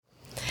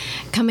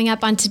Coming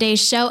up on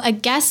today's show, a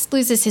guest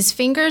loses his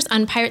fingers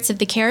on Pirates of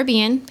the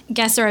Caribbean,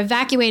 guests are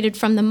evacuated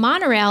from the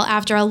monorail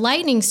after a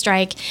lightning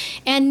strike,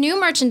 and new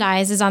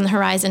merchandise is on the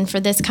horizon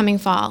for this coming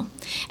fall.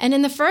 And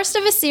in the first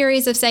of a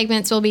series of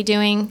segments we'll be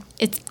doing,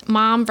 it's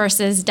Mom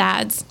versus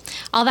Dads.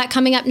 All that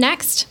coming up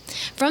next.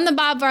 From the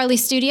Bob Varley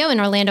Studio in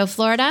Orlando,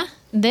 Florida,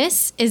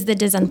 this is the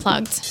DIS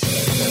Unplugged.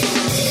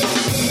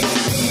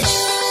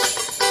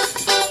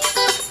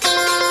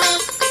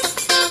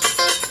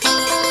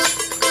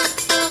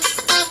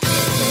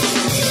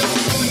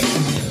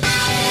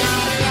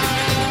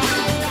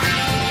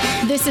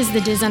 This is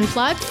the DIS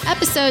Unplugged,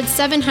 episode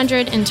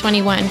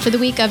 721 for the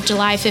week of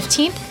July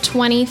 15th,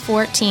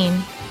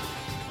 2014.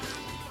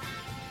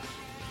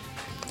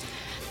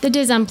 The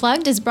DIS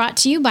Unplugged is brought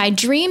to you by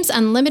Dreams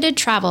Unlimited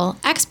Travel,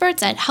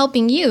 experts at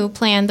helping you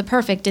plan the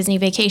perfect Disney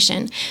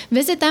vacation.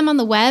 Visit them on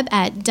the web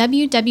at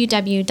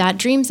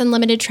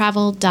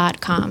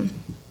www.dreamsunlimitedtravel.com.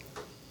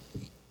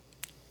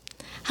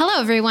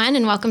 Hello, everyone,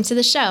 and welcome to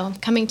the show.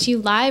 Coming to you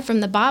live from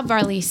the Bob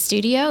Varley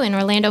Studio in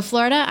Orlando,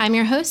 Florida, I'm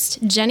your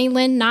host, Jenny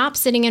Lynn Knopp,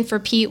 sitting in for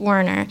Pete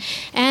Werner.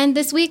 And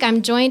this week,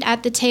 I'm joined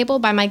at the table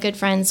by my good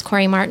friends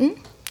Corey Martin,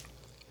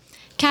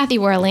 Kathy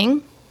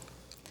Whirling,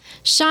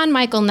 Sean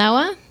Michael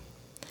Noah,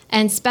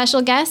 and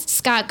special guest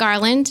Scott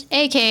Garland,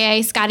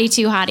 a.k.a. Scotty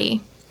Too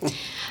Hottie.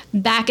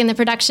 Back in the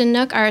production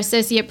nook, our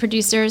associate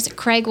producers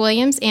Craig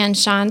Williams and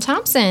Sean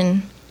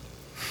Thompson.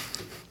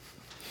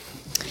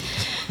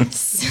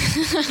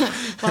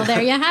 Well,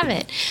 there you have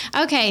it.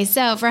 Okay,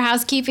 so for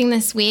housekeeping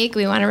this week,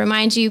 we want to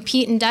remind you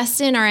Pete and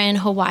Dustin are in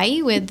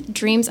Hawaii with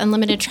Dreams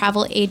Unlimited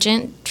travel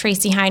agent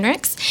Tracy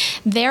Heinrichs.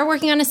 They're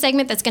working on a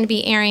segment that's going to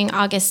be airing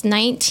August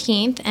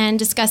 19th and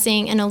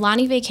discussing an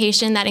Aulani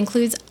vacation that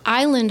includes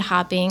island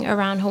hopping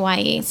around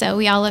Hawaii. So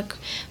we all look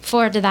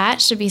forward to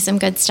that. Should be some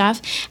good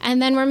stuff.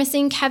 And then we're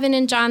missing Kevin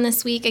and John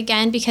this week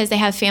again because they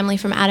have family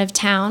from out of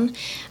town.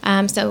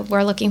 So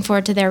we're looking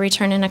forward to their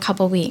return in a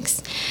couple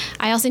weeks.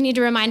 I also need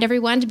to remind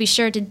everyone to be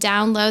sure to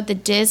download the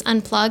DIS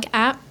Unplugged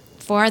app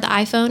for the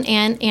iPhone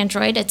and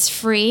Android. It's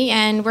free,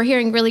 and we're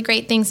hearing really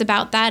great things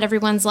about that.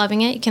 Everyone's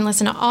loving it. You can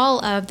listen to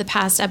all of the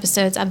past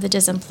episodes of the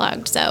DIS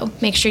Unplugged, so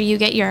make sure you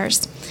get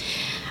yours.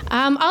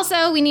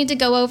 Also, we need to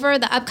go over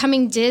the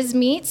upcoming DIS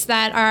meets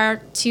that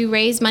are to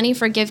raise money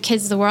for Give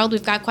Kids the World.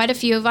 We've got quite a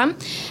few of them.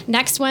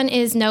 Next one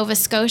is Nova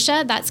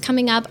Scotia. That's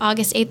coming up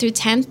August 8th through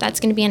 10th. That's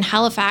going to be in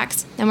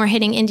Halifax. Then we're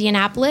hitting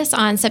Indianapolis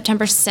on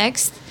September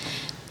 6th.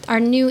 Our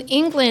New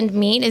England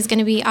meet is going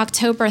to be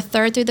October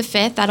 3rd through the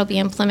 5th. That'll be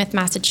in Plymouth,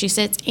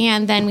 Massachusetts.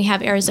 And then we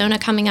have Arizona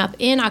coming up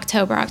in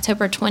October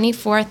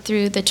 24th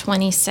through the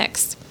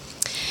 26th.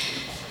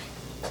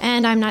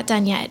 And I'm not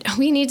done yet.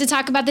 We need to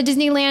talk about the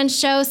Disneyland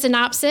show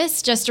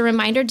synopsis. Just a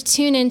reminder to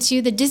tune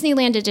into the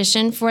Disneyland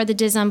edition for the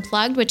DIS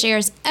Unplugged, which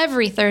airs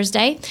every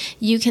Thursday.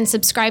 You can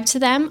subscribe to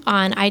them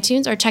on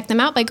iTunes or check them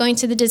out by going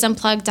to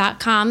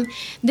thedisunplugged.com.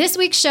 This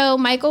week's show,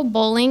 Michael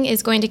Bowling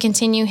is going to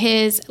continue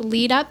his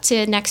lead up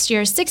to next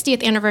year's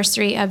 60th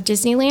anniversary of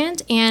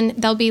Disneyland, and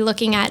they'll be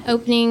looking at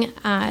opening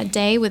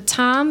day with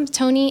Tom,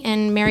 Tony,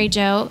 and Mary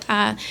Jo.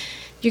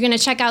 You're going to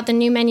check out the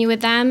new menu with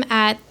them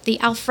at the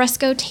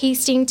Alfresco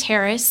Tasting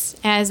Terrace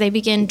as they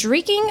begin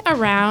drinking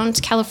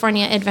around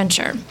California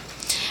Adventure.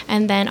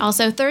 And then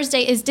also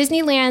Thursday is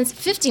Disneyland's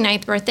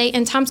 59th birthday,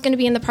 and Tom's going to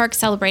be in the park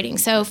celebrating.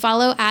 So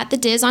follow at the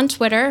DIS on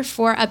Twitter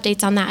for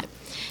updates on that.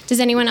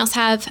 Does anyone else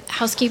have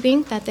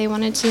housekeeping that they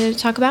wanted to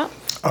talk about?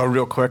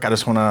 Real quick, I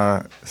just want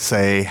to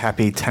say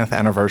happy 10th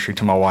anniversary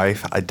to my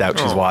wife. I doubt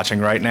she's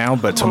watching right now,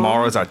 but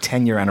tomorrow is our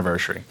 10-year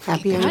anniversary.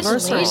 Happy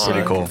anniversary. It's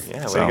pretty cool.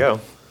 Yeah, way to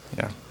go.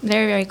 Yeah.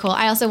 Very, very cool.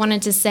 I also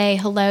wanted to say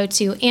hello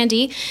to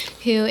Andy,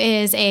 who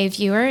is a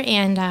viewer,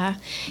 and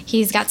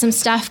he's got some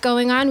stuff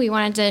going on. We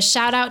wanted to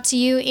shout out to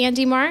you,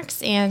 Andy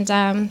Marks, and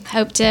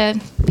hope to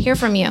hear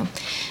from you.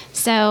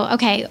 So,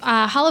 okay,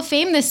 Hall of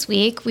Fame this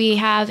week, we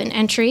have an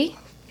entry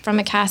from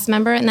a cast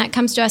member, and that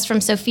comes to us from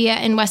Sophia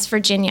in West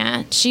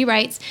Virginia. She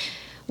writes,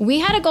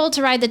 "We had a goal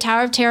to ride the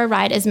Tower of Terror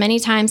ride as many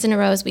times in a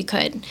row as we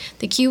could.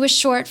 The queue was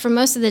short for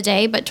most of the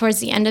day, but towards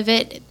the end of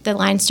it, the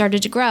line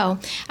started to grow.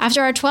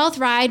 After our 12th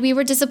ride, we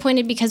were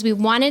disappointed because we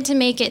wanted to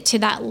make it to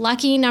that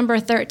lucky number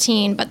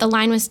 13, but the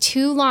line was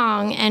too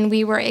long and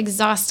we were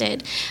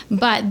exhausted.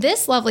 But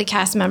this lovely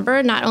cast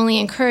member not only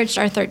encouraged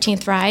our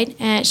 13th ride,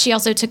 she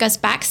also took us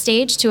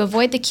backstage to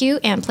avoid the queue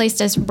and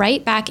placed us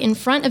right back in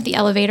front of the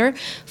elevator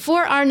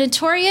for our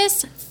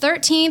notorious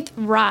 13th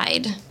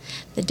ride.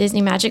 The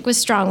Disney magic was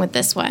strong with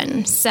this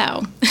one.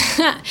 So,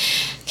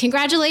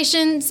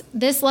 congratulations,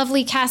 this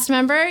lovely cast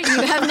member.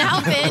 You have now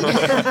been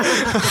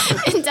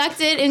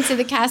inducted into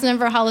the Cast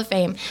Member Hall of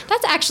Fame.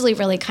 That's actually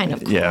really kind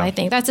of cool, Yeah. I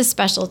think. That's a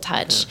special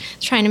touch,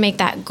 trying to make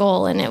that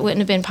goal, and it wouldn't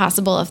have been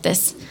possible if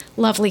this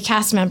lovely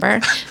cast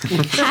member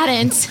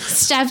hadn't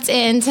stepped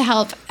in to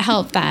help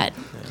that.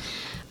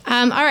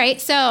 All right,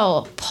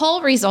 so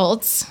poll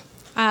results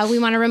We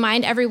want to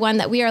remind everyone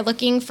that we are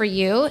looking for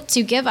you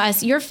to give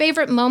us your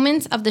favorite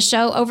moments of the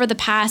show over the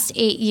past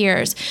 8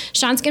 years.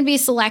 Sean's going to be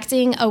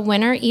selecting a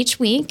winner each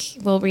week.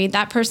 We'll read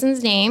that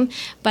person's name,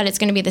 but it's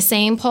going to be the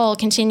same poll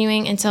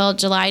continuing until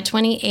July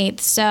 28th.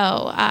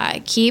 So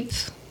keep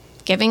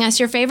giving us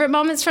your favorite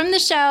moments from the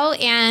show,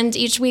 and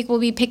each week we'll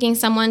be picking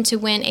someone to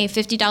win a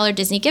 $50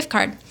 Disney gift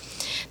card.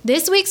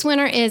 This week's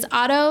winner is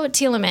Otto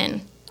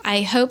Thielemann.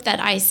 I hope that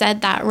I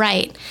said that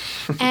right.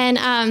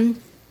 And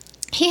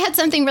he had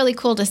something really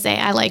cool to say.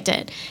 I liked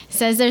it. He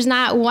says there's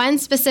not one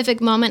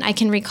specific moment I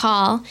can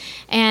recall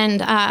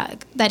and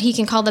that he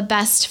can call the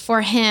best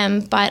for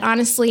him, but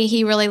honestly,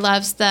 he really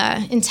loves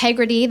the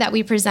integrity that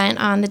we present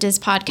on the DIS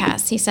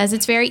podcast. He says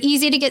it's very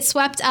easy to get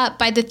swept up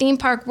by the theme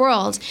park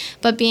world,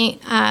 but being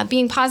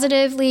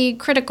positively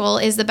critical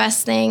is the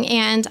best thing,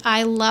 and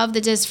I love the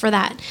DIS for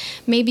that.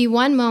 Maybe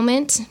one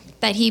moment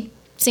that he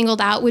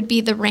singled out would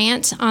be the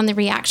rant on the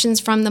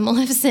reactions from the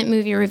Maleficent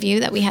movie review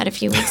that we had a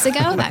few weeks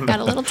ago. That got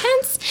a little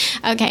tense.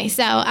 Okay,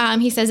 so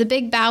he says a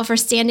big bow for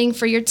standing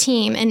for your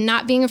team and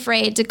not being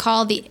afraid to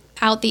call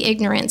out the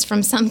ignorance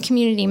from some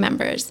community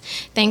members.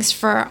 Thanks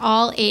for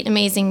all 8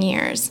 amazing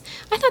years.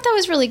 I thought that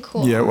was really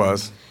cool. Yeah, it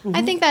was. Mm-hmm.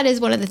 I think that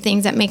is one of the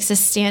things that makes us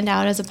stand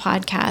out as a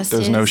podcast.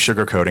 There's no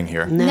sugarcoating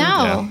here.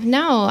 No.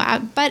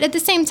 But at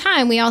the same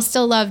time, we all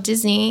still love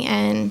Disney,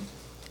 and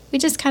we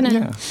just kind of...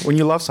 Yeah. When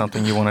you love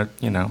something, you want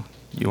to,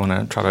 you want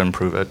to try to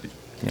improve it.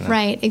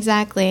 Right,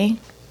 exactly.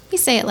 We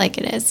say it like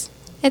it is.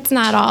 It's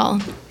not all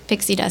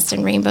pixie dust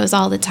and rainbows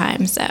all the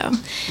time. So,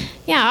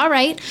 yeah, all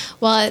right.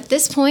 Well, at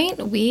this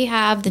point, we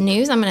have the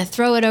news. I'm going to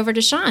throw it over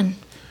to Sean.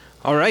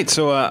 All right,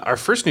 so our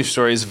first news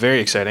story is very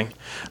exciting.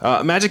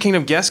 A Magic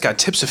Kingdom guest got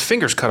tips of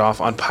fingers cut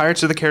off on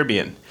Pirates of the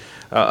Caribbean.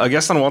 A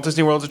guest on Walt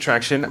Disney World's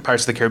attraction,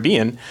 Pirates of the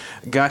Caribbean,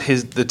 got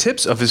the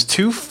tips of his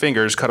 2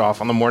 fingers cut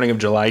off on the morning of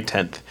July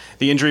 10th.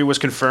 The injury was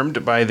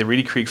confirmed by the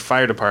Reedy Creek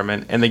Fire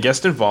Department, and the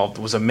guest involved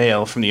was a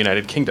male from the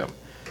United Kingdom.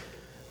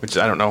 Which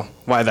I don't know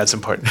why that's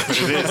important,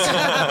 but it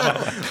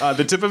is.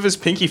 The tip of his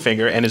pinky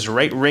finger and his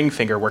right ring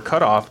finger were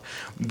cut off,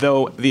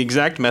 though the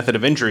exact method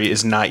of injury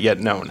is not yet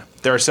known.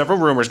 There are several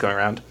rumors going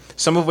around,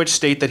 some of which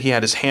state that he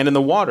had his hand in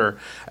the water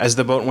as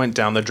the boat went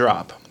down the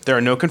drop. There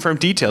are no confirmed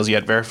details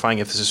yet verifying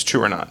if this is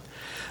true or not.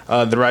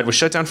 The ride was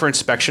shut down for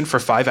inspection for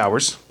 5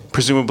 hours,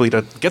 presumably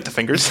to get the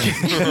fingers,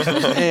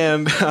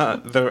 and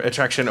the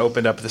attraction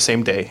opened up the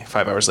same day,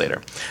 5 hours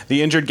later.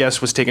 The injured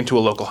guest was taken to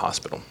a local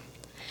hospital.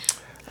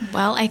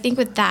 Well, I think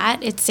with that,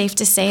 it's safe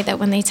to say that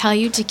when they tell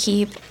you to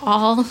keep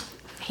all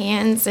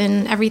hands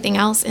and everything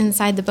else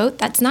inside the boat,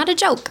 that's not a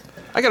joke.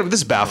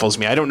 This baffles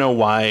me. I don't know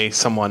why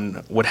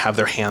someone would have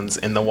their hands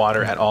in the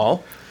water at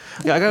all.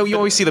 Yeah, you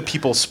always see the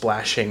people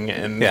splashing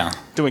and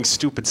doing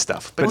stupid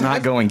stuff. But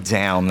not going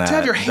down that. To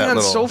have your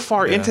hands so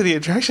far into the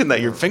attraction that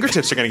your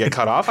fingertips are going to get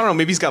cut off. I don't know,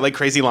 maybe he's got like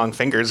crazy long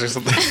fingers or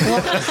something.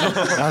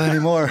 Not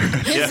anymore.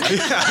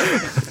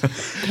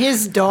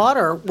 His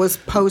daughter was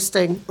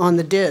posting on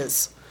the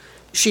DIS.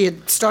 She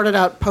had started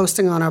out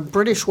posting on a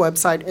British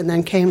website and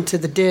then came to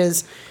the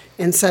DIS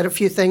and said a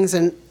few things.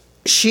 And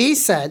she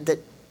said that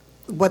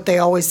what they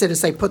always did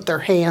is they put their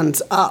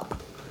hands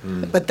up.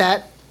 But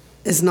that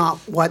is not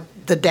what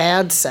the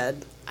dad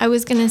said. I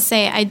was going to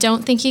say, I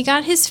don't think he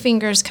got his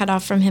fingers cut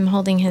off from him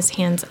holding his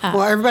hands up.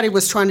 Well, everybody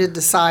was trying to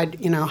decide,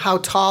 how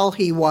tall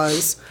he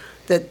was,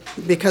 that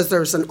because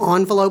there's an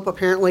envelope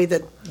apparently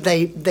that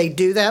they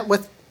do that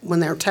with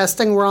when they're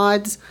testing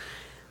rides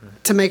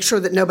to make sure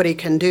that nobody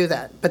can do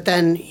that. But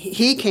then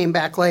he came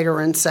back later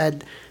and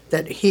said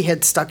that he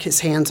had stuck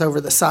his hands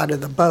over the side of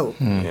the boot.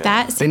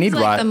 That seems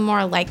like the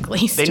more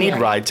likely story. They need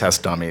ride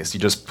test dummies. You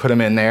just put them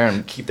in there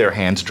and keep their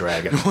hands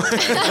dragging.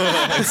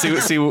 And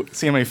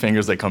see how many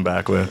fingers they come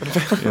back with.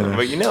 But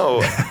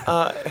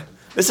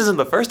this isn't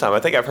the first time. I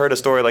think I've heard a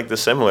story like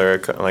this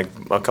similar, like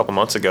a couple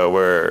months ago,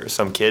 where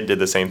some kid did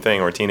the same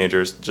thing, or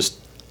teenagers just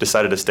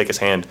decided to stick his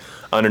hand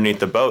underneath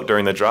the boat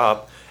during the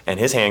drop, and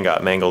his hand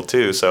got mangled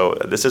too. So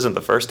this isn't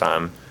the first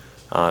time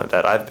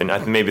that I've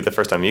been. Maybe the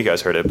first time you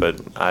guys heard it, but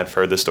I've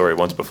heard this story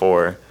once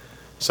before.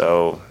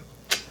 So.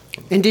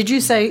 And did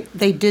you say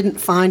they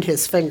didn't find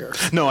his finger?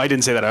 No, I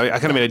didn't say that. I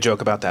kind of made a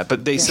joke about that,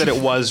 but they said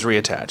it was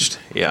reattached.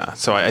 Yeah,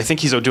 so I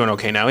think he's doing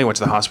okay now. He went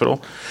to the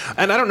hospital,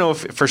 and I don't know if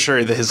for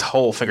sure that his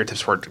whole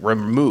fingertips were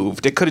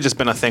removed. It could have just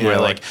been a thing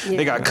where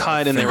they got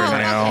cut and they were.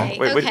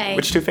 Okay.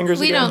 Which 2 fingers?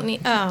 We again? don't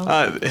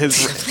need.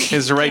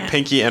 His right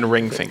pinky and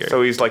ring finger.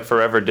 So he's like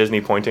forever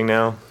Disney pointing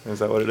now. Is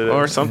that what it is?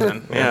 Or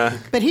something. Yeah.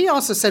 But he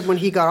also said when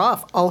he got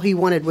off, all he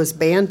wanted was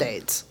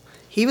Band-Aids.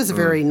 He was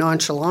very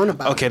nonchalant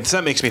about it. Okay, so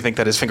that makes me think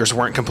that his fingers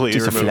weren't completely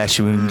Just removed. a flesh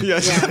wound.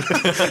 Yes.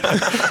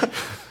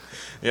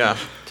 Yeah.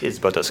 Tis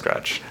but a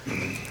scratch.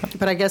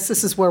 But I guess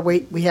this is where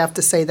we have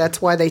to say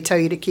that's why they tell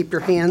you to keep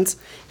your hands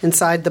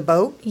inside the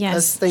boat. Yes.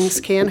 Because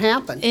things can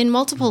happen. In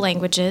multiple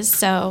languages,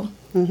 so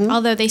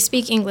although they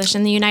speak English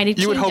in the United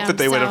Kingdom. You would hope that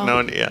they would have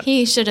known, yeah.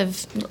 He should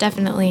have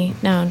definitely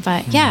known,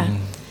 but yeah.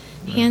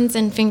 hands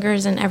and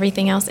fingers and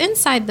everything else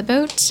inside the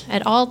boat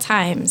at all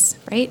times,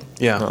 right?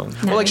 Yeah. Now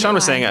Well, like you Sean know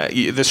was why.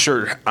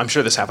 saying, I'm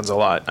sure this happens a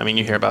lot. I mean,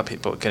 you hear about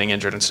people getting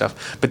injured and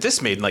stuff, but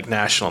this made like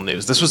national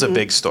news. This was a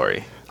big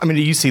story. I mean,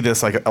 do you see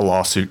this like a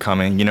lawsuit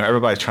coming? You know,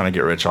 everybody's trying to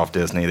get rich off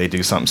Disney. They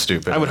do something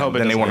stupid. I would hope it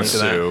then they doesn't want to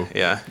get into sue. that.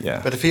 Yeah.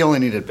 Yeah. But if he only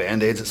needed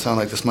Band-Aids, it sounded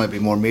like this might be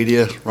more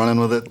media running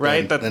with it.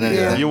 Right? Than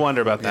anything, You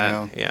wonder about that.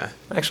 know? Yeah.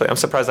 Actually, I'm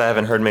surprised I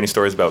haven't heard many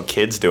stories about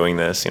kids doing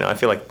this. You know, I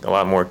feel like a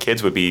lot more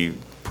kids would be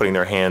putting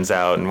their hands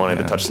out and wanting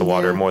to touch the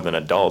water more than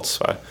adults.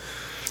 So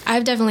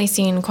I've definitely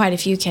seen quite a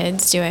few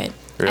kids do it.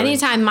 Really?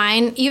 Anytime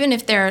mine, even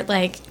if they're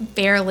like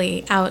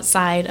barely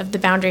outside of the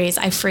boundaries,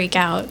 I freak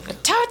out.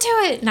 Tow to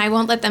it! And I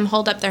won't let them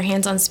hold up their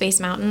hands on Space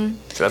Mountain.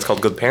 So that's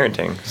called good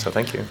parenting. So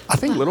thank you. I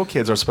think little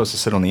kids are supposed to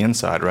sit on the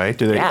inside, right?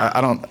 Do they?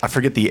 Yeah. I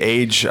forget the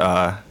age,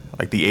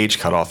 like the age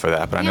cutoff for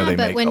that, but I know they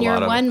but make when a you're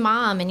lot of. one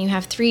mom and you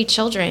have 3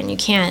 children, you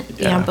can't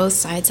be Yeah. on both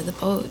sides of the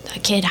boat. A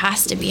kid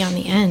has to be on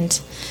the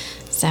end.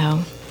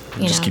 So,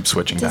 you Just know, keep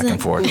switching it back and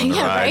doesn't- forth on the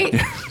yeah, ride.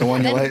 right? The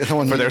one you like, the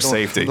one For their the-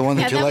 safety. The one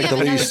Yeah, that you then like we the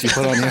have another least, you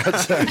put on the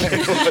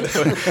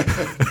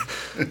outside.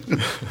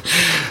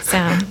 So,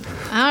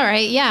 all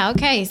right. Yeah.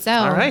 Okay. So,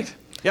 All right.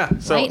 Yeah.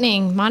 So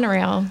lightning,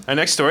 monorail. our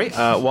next story,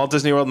 Walt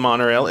Disney World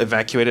monorail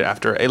evacuated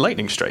after a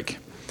lightning strike.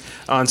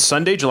 On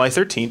Sunday, July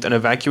 13th, an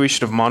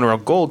evacuation of Monorail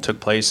Gold took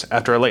place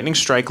after a lightning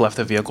strike left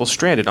the vehicle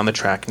stranded on the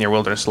track near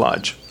Wilderness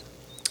Lodge.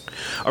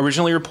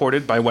 Originally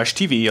reported by WESH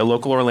TV, a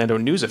local Orlando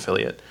news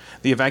affiliate,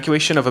 the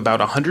evacuation of about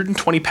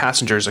 120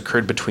 passengers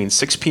occurred between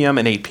 6 p.m.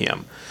 and 8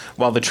 p.m.,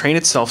 while the train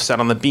itself sat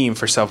on the beam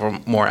for several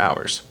more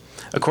hours.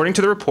 According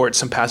to the report,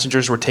 some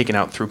passengers were taken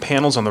out through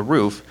panels on the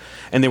roof,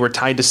 and they were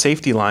tied to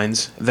safety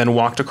lines, then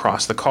walked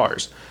across the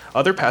cars.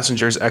 Other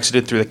passengers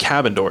exited through the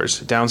cabin doors,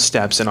 down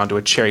steps, and onto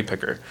a cherry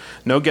picker.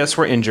 No guests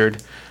were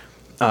injured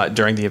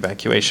during the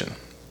evacuation.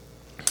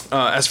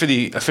 As for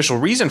the official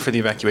reason for the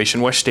evacuation,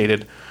 WESH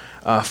stated,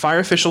 fire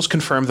officials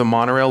confirmed the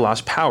monorail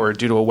lost power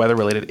due to a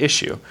weather-related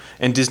issue,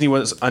 and Disney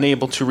was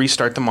unable to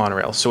restart the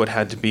monorail, so it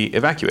had to be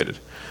evacuated.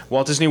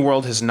 Walt Disney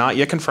World has not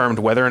yet confirmed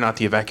whether or not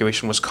the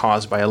evacuation was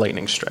caused by a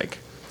lightning strike.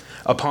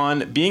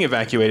 Upon being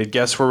evacuated,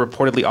 guests were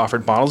reportedly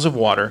offered bottles of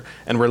water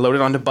and were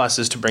loaded onto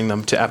buses to bring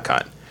them to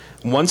Epcot.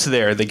 Once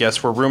there, the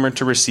guests were rumored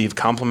to receive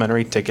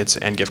complimentary tickets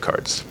and gift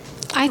cards.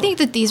 I think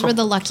that these were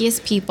the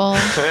luckiest people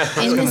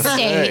in the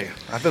state. Hey,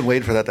 I've been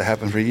waiting for that to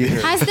happen for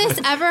years. Has this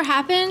ever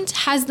happened?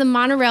 Has the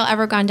monorail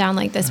ever gone down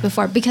like this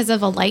before because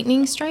of a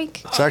lightning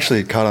strike? It's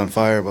actually caught on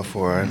fire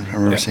before. I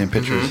remember seeing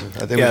pictures.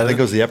 I think it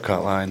was the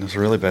Epcot line. It was a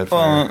really bad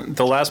fire. Well,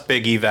 the last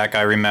big evac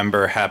I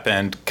remember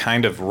happened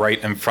kind of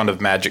right in front of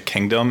Magic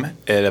Kingdom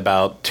at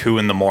about 2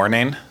 in the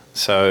morning.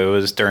 So it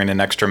was during an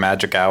extra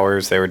magic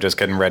hours. They were just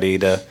getting ready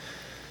to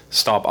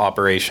stop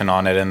operation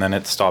on it, and then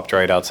it stopped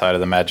right outside of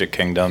the Magic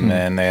Kingdom,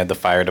 and they had the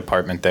fire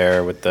department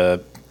there with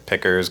the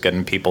pickers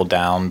getting people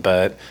down.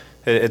 But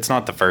it's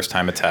not the first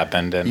time it's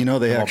happened, and You know,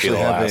 they it won't be actually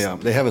the have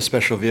last. they have a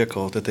special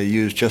vehicle that they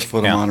use just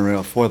for the Yeah.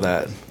 monorail for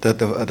that. That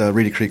the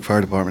Reedy Creek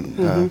Fire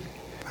Department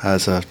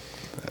has a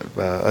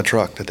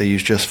truck that they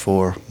use just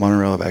for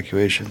monorail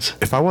evacuations.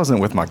 If I wasn't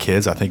with my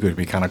kids, I think it would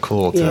be kind of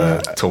cool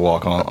to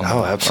walk on the top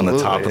of absolutely.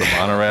 the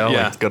monorail.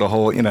 Yeah. Like, get a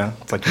whole,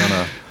 it's like you're in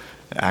a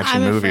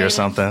action movie or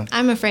something.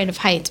 I'm afraid of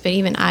heights, but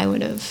even I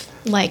would have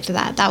liked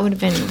that. That would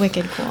have been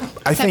wicked cool.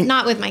 Except think-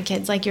 not with my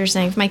kids, like you're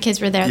saying. If my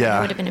kids were there, they Yeah.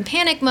 would have been in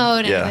panic mode,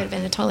 and it Yeah. would have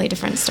been a totally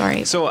different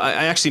story. So I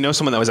actually know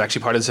someone that was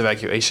actually part of this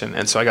evacuation,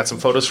 and so I got some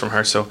photos from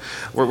her. So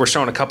we're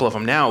showing a couple of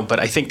them now, but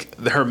I think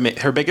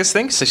her biggest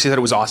thing, so she said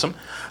it was awesome.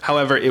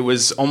 However, it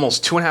was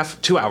almost 2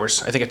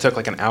 hours. I think it took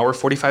like an hour,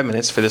 45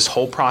 minutes for this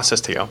whole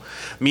process to go.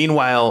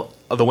 Meanwhile,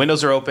 the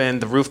windows are open,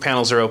 the roof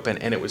panels are open,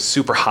 and it was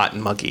super hot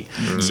and muggy.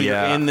 So you're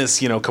Yeah. in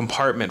this,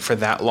 compartment for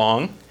that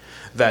long.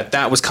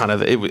 That was kind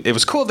of it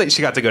was cool that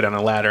she got to go down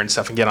a ladder and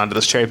stuff and get onto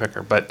this cherry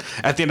picker. But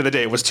at the end of the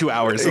day, it was 2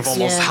 hours of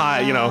almost Yeah.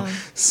 high,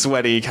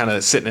 sweaty, kind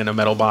of sitting in a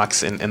metal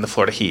box in the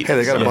Florida heat. Hey,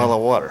 they got a So- bottle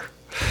of water.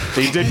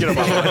 They did get a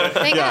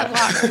bottle. They got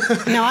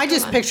water. No, I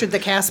just pictured the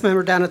cast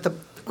member down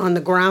on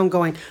the ground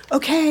going,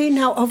 okay,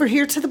 now over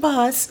here to the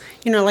bus.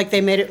 Like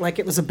they made it like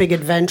it was a big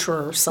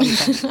adventure or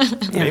something.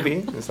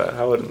 Maybe. Is that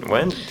how it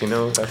went? Do you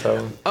know if that's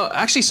how?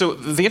 Actually, so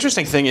the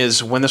interesting thing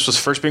is when this was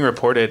first being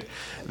reported,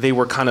 they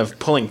were kind of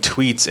pulling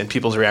tweets and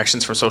people's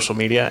reactions from social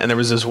media. And there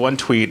was this one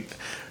tweet,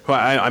 who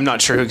I'm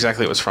not sure who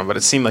exactly it was from, but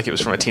it seemed like it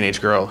was from a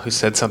teenage girl who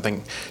said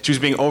something. She was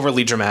being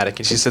overly dramatic,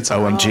 and she said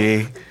something.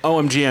 OMG.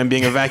 OMG, I'm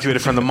being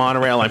evacuated from the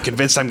monorail. I'm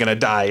convinced I'm going to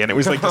die. And it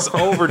was like this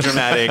over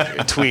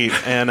dramatic tweet.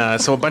 And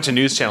so a bunch of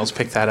news channels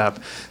picked that up.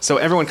 So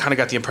everyone kind of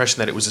got the impression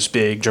that it was this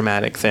big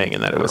dramatic thing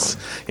and that it was,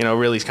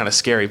 really kind of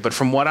scary. But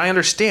from what I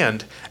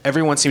understand,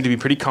 everyone seemed to be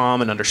pretty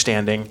calm and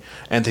understanding,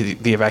 and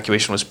the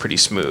evacuation was pretty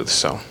smooth.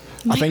 So.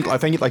 I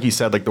think, like you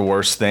said, like the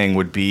worst thing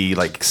would be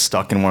like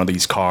stuck in one of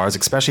these cars,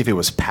 especially if it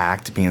was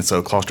packed, being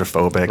so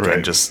claustrophobic Right.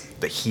 and just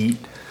the heat.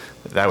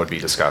 That would be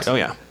disgusting. Oh,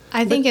 yeah.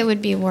 I think it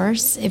would be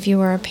worse if you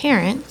were a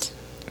parent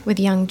with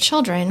young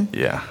children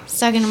Yeah.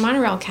 stuck in a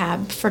monorail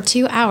cab for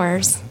 2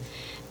 hours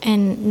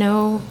and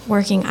no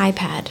working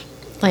iPad.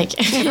 like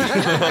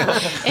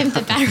if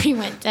the battery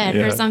went dead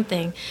or Yeah.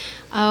 something.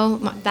 Oh,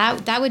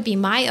 that would be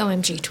my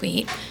OMG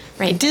tweet.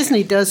 Right.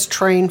 Disney does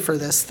train for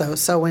this, though.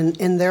 So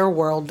in their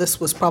world, this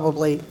was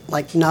probably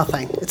like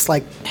nothing. It's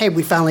like, hey,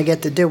 we finally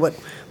get to do it.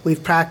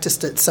 We've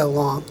practiced it so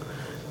long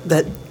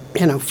that,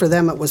 for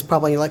them it was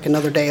probably like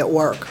another day at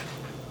work.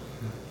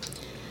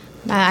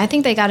 I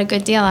think they got a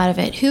good deal out of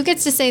it. Who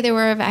gets to say they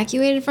were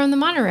evacuated from the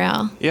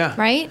monorail? Yeah.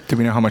 Right? Do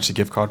we know how much the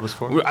gift card was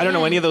for? I don't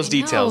know any of those I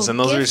know. details, and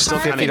those are Gift still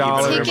card, kind of $50,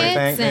 even. I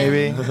tickets think,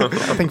 maybe. and I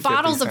think 50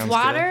 bottles of sounds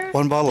water.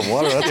 One bottle of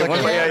water. That's like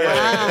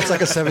that's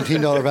like a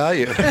 $17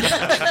 value.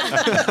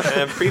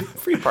 And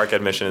free park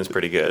admission is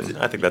pretty good.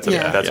 I think that's a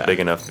Yeah. big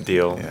enough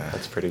deal. Yeah.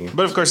 That's pretty.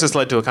 But of course, this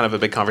led to a kind of a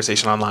big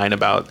conversation online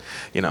about,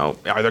 are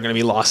there going to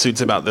be lawsuits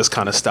about this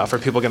kind of stuff? Are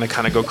people going to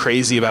kind of go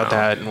crazy about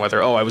that? And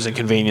whether, I was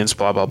inconvenienced,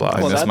 blah, blah, blah. good.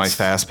 I Well, missed my that's-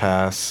 fast pass.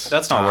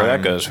 That's not where that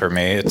time. goes for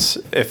me. It's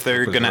if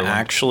they're Was going to there one?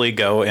 actually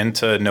go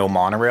into no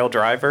monorail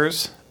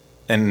drivers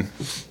and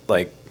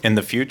in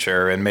the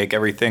future and make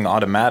everything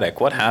automatic.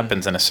 What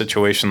happens in a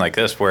situation like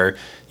this where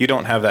you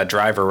don't have that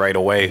driver right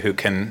away who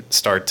can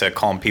start to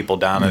calm people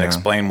down and Yeah.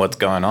 explain what's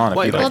going on?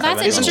 Well, If you don't Well, have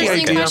that's an anyone to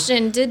interesting explain?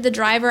 question. Did the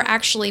driver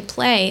actually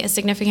play a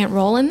significant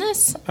role in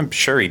this? I'm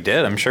sure he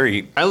did. I'm sure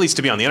he. At least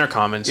to be on the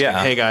intercom and say,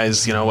 Yeah. hey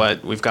guys, you know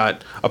what? We've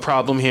got a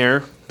problem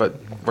here, but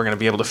we're going to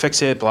be able to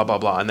fix it, blah, blah,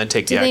 blah, and then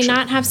take Do the they action.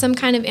 not have some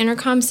kind of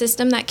intercom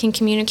system that can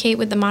communicate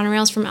with the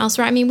monorails from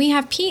elsewhere? I mean, we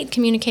have Pete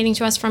communicating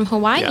to us from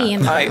Hawaii.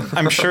 Yeah. And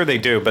I'm sure they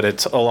do, but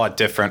it's a lot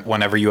different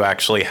whenever you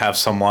actually have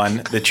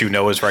someone that you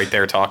know is right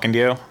there talking to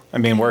you. I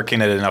mean,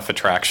 working at enough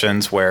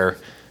attractions where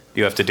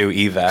you have to do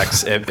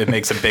evacs, it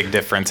makes a big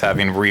difference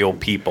having real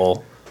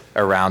people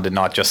around and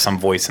not just some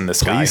voice in the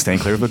sky. Please stay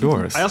clear of the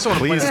doors. I also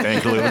want to Please point out-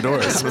 stay clear of the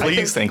doors.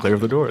 Please stay clear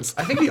of the doors.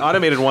 I think the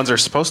automated ones are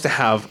supposed to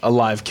have a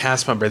live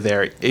cast member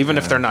there, even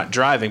if they're not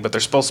driving, but they're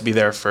supposed to be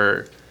there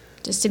for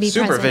just to be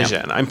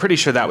supervision. present. I'm pretty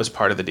sure that was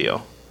part of the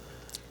deal.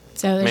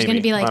 So there's Maybe. going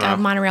to be I like don't a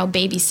know. monorail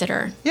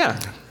babysitter. Yeah,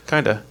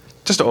 kind of.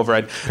 Just to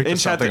override. Picked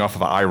something off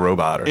of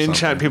iRobot or in something.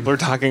 chat, people are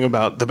talking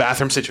about the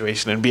bathroom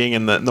situation and being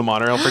in the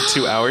monorail for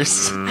 2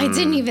 hours. I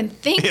didn't even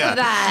think Yeah. of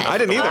that. I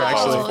didn't either,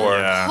 actually. Oh,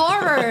 Yeah.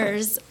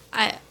 Horrors.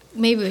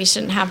 Maybe we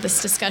shouldn't have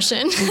this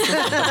discussion.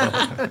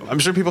 I'm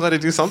sure people had to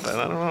do something.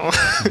 I don't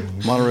know.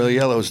 Monorail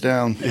yellow's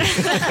down.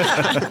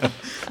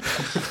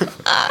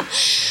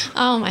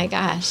 Oh my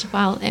gosh.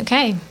 Well,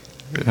 okay.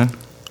 Yeah.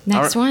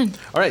 Next All right. one.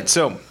 All right,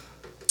 so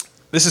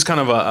this is kind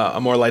of a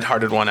more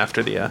lighthearted one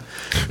after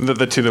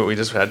the two that we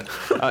just had.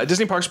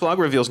 Disney Parks blog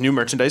reveals new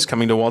merchandise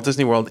coming to Walt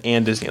Disney World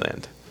and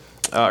Disneyland.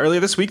 Earlier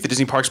this week, the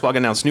Disney Parks blog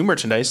announced new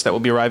merchandise that will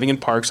be arriving in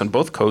parks on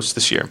both coasts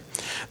this year.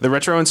 The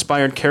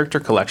retro-inspired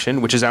character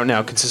collection, which is out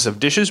now, consists of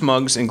dishes,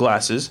 mugs, and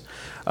glasses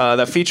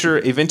that feature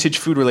a vintage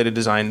food-related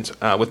designs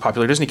with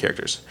popular Disney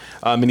characters.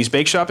 Minnie's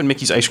Bake Shop and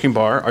Mickey's Ice Cream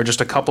Bar are just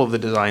a couple of the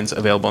designs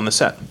available in the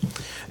set.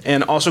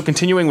 And also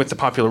continuing with the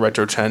popular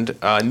retro trend,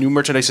 new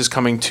merchandise is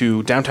coming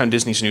to Downtown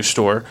Disney's new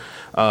store,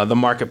 the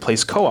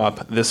Marketplace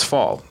Co-op, this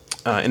fall.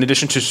 In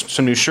addition to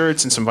some new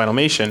shirts and some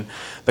vinylmation,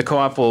 the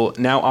co-op will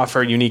now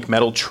offer unique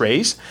metal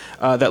trays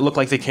that look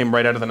like they came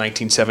right out of the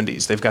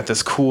 1970s. They've got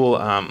this cool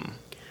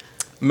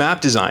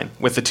map design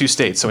with the two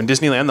states. So in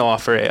Disneyland, they'll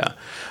offer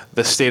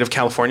the state of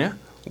California.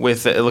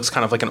 It looks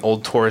kind of like an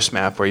old tourist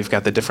map where you've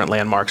got the different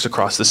landmarks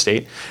across the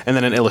state, and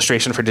then an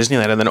illustration for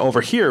Disneyland. And then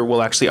over here,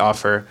 we'll actually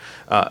offer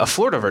a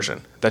Florida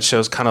version that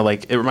shows kind of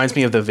like, it reminds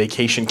me of the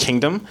Vacation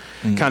Kingdom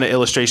kind of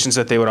illustrations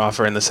that they would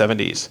offer in the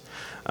 70s.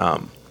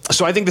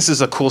 So I think this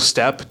is a cool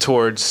step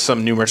towards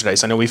some new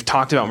merchandise. I know we've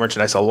talked about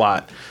merchandise a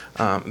lot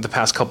the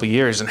past couple of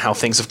years and how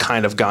things have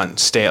kind of gotten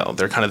stale.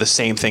 They're kind of the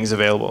same things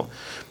available.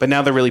 But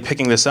now they're really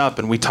picking this up,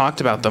 and we talked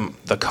about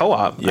the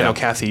co-op. I know,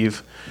 Kathy,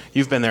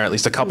 you've been there at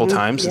least a couple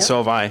times, and so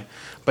have I.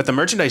 But the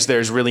merchandise there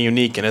is really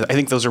unique, and I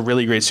think those are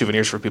really great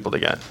souvenirs for people to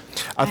get.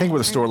 I think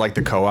with a store like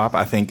the Co-op,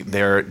 I think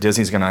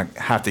Disney's going to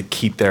have to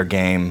keep their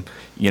game,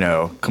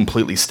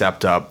 completely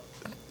stepped up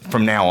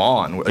from now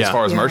on as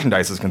far as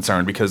merchandise is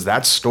concerned, because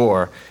that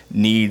store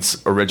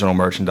needs original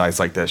merchandise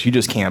like this. You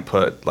just can't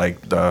put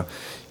like the,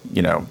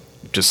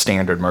 just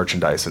standard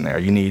merchandise in there.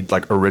 You need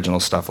like original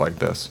stuff like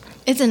this.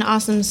 It's an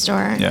awesome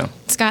store. Yeah.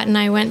 Scott and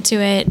I went to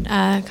it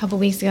a couple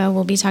weeks ago.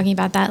 We'll be talking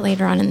about that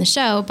later on in the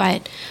show,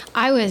 but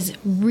I was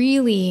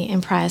really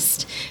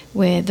impressed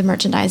with the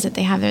merchandise that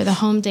they have there, the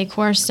home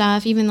decor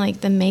stuff, even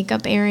like the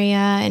makeup area,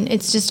 and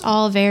it's just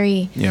all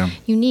very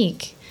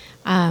unique.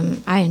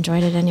 I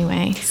enjoyed it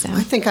anyway. So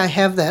I think I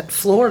have that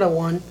Florida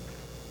one.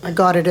 I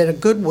got it at a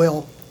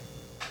Goodwill.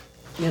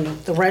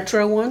 The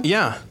retro one.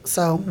 Yeah.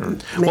 So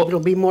maybe it'll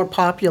be more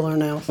popular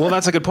now. Well,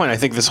 that's a good point. I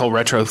think this whole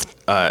retro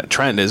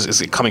trend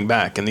is coming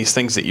back, and these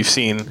things that you've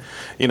seen,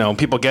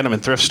 people get them in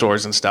thrift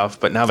stores and stuff,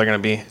 but now they're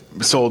going to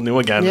be sold new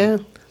again. Yeah.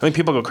 I think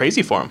people go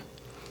crazy for them.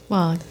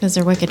 well, because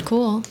they're wicked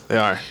cool. They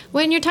are.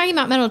 When you're talking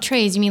about metal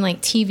trays, you mean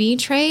like TV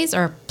trays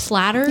or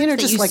platters that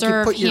just you like you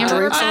serve put your hamburger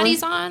drinks on?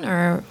 patties on,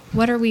 or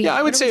what are we? Yeah,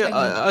 I would what are say we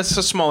talking about? it's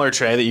a smaller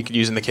tray that you could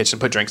use in the kitchen,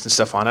 put drinks and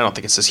stuff on. I don't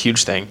think it's this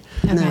huge thing.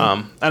 Okay.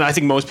 And I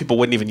think most people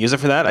wouldn't even use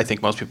it for that. I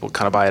think most people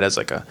kind of buy it as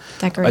like a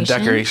Decoration?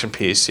 decoration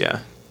piece.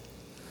 Yeah.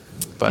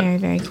 But Very,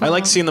 very cool. I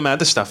like seeing them add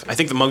this stuff. I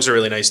think the mugs are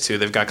really nice too.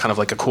 They've got kind of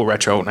like a cool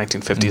retro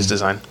 1950s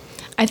design.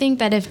 I think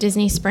that if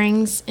Disney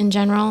Springs in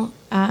general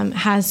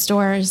has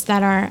stores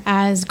that are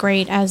as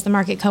great as the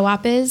Market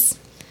Co-op is,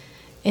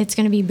 it's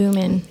going to be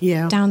booming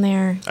down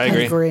there. I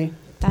agree.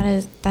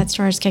 That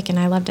store is kicking.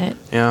 I loved it.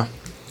 Yeah.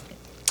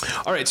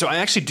 All right, so I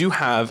actually do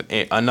have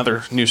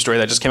another news story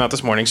that just came out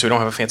this morning, so we don't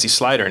have a fancy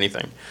slide or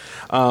anything.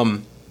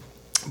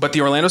 But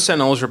the Orlando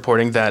Sentinel is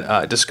reporting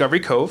that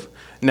Discovery Cove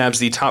nabs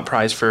the top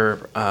prize from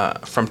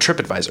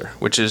TripAdvisor,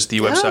 which is the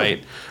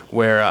website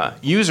where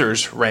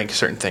users rank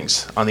certain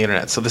things on the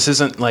internet. So this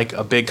isn't like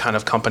a big kind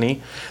of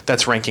company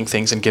that's ranking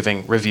things and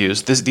giving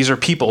reviews. These are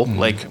people,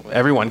 like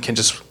everyone can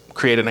just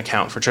create an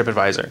account for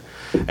TripAdvisor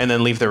and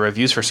then leave their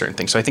reviews for certain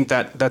things. So I think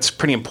that's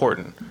pretty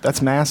important.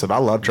 That's massive. I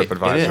love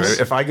TripAdvisor. It is.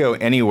 If I go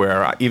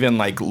anywhere, even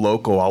like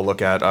local, I'll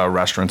look at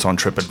restaurants on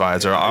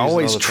TripAdvisor. I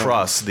always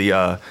trust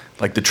the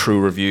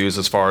true reviews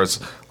as far as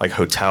like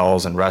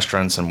hotels and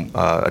restaurants and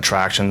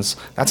attractions.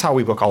 That's how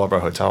we book all of our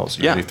hotels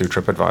usually through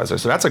TripAdvisor.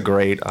 So that's a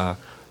great.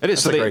 It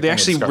is. So they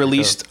actually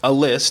released a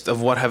list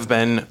of what have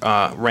been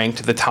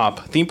ranked the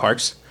top theme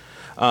parks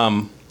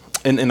in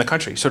the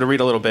country. So to read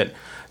a little bit.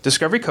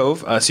 Discovery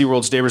Cove,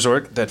 SeaWorld's day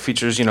resort that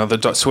features,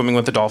 the swimming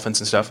with the dolphins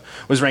and stuff,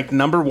 was ranked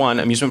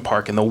 #1 amusement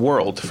park in the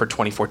world for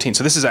 2014.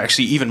 So this is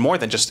actually even more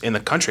than just in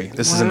the country.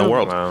 This is in the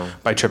world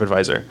by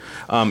TripAdvisor.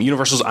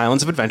 Universal's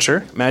Islands of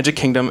Adventure, Magic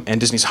Kingdom, and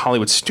Disney's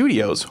Hollywood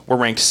Studios were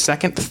ranked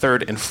 2nd,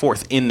 3rd, and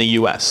 4th in the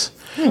U.S.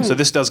 So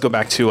this does go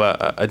back to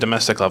a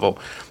domestic level.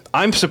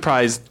 I'm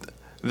surprised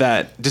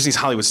that Disney's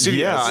Hollywood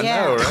Studios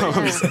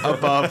comes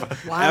above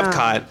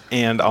Epcot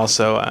and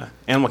also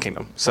Animal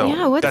Kingdom.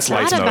 So what's that's that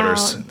Lights about?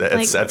 Motors.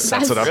 That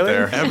sets it up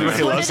there.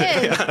 Everybody loves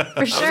it. For I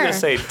was sure. gonna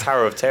say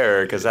Tower of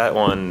Terror because that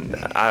one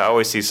I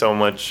always see so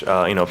much.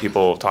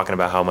 People talking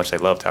about how much they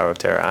love Tower of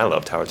Terror. I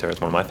love Tower of Terror. It's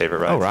one of my favorite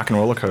rides. Oh, Rock and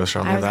Roller Coaster.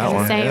 I I love was that going to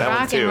one. say that one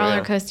Rock too, and Roller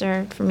yeah.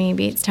 Coaster for me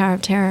beats Tower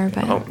of Terror,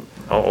 but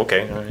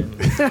Okay. All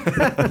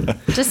right.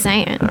 just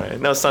saying. All right.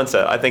 No,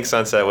 Sunset. I think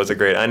Sunset was a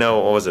great. I know,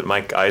 what was it?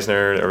 Mike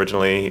Eisner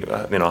originally,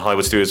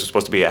 Hollywood Studios was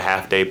supposed to be a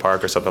half-day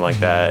park or something like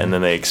that, and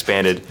then they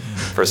expanded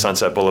for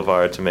Sunset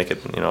Boulevard to make it,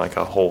 like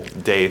a whole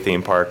day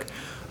theme park.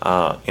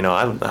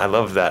 I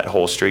love that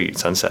whole street,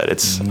 Sunset.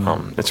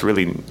 It's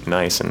really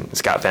nice, and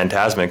it's got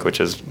Fantasmic, which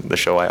is the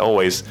show I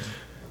always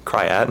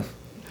cry at.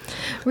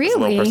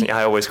 Really?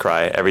 I always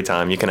cry every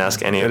time. You can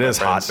ask any of my It is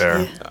hot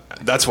friends. there.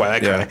 That's why I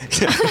cry.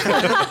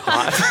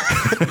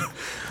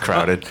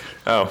 Crowded.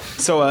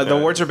 So the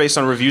awards are based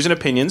on reviews and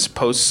opinions,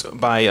 posts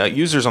by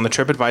users on the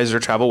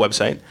TripAdvisor travel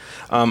website.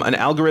 An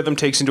algorithm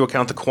takes into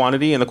account the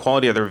quantity and the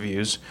quality of the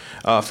reviews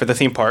for the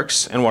theme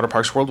parks and water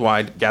parks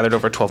worldwide, gathered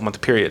over a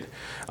 12-month period.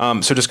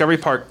 So Discovery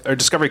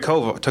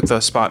Cove took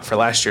the spot for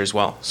last year as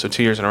well, so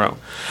 2 years in a row.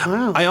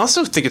 Wow. I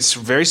also think it's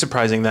very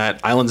surprising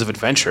that Islands of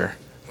Adventure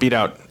beat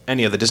out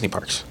any of the Disney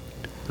parks.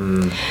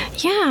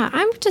 Yeah,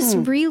 I'm just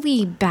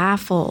really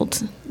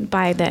baffled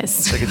by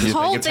this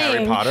whole it's thing.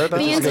 Harry Potter, though?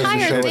 The Just goes to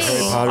entire show it's Harry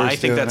thing. Potter. I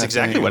think that's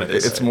exactly what it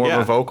is. It's more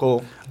of a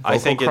vocal I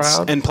think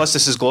crowd. and plus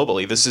this is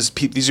globally.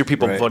 These are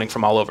people Right. voting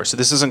from all over. So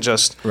this isn't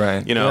just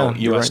Right. Yeah,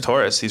 you're U.S. right.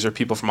 tourists. These are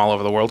people from all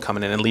over the world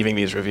coming in and leaving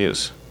these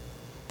reviews.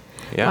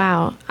 Yeah.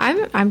 Wow,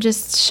 I'm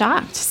just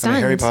shocked, stunned.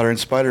 Harry Potter and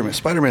Spider-Man.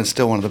 Spider-Man's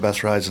still one of the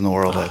best rides in the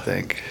world, I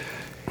think.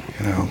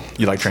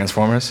 You like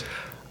Transformers?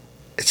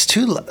 It's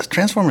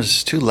Transformers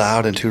is too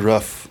loud and too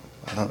rough.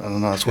 I don't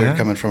know. It's weird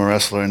coming from a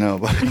wrestler, I know,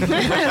 but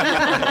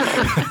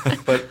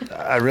but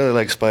I really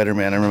like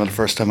Spider-Man. I remember the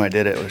first time I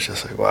did it, it was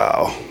just like,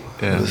 wow.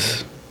 Yeah.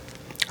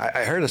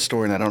 I heard a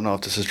story, and I don't know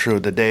if this is true.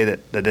 The day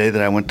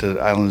that I went to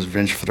Islands of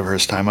Adventure for the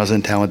first time, I was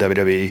in town with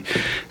WWE,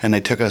 and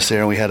they took us there,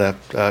 and we had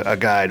a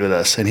guide with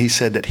us, and he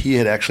said that he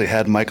had actually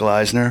had Michael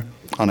Eisner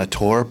on a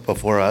tour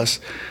before us,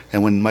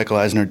 and when Michael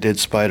Eisner did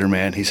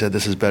Spider-Man, he said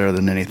this is better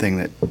than anything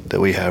that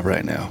we have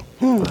right now.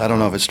 I don't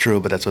know if it's true,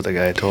 but that's what the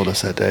guy told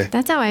us that day.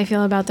 That's how I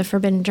feel about the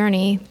Forbidden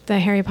Journey, the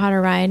Harry Potter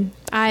ride.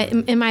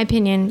 In my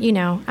opinion,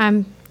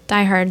 I'm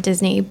diehard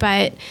Disney,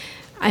 but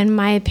in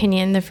my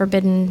opinion, the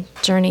Forbidden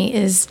Journey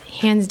is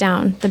hands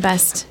down the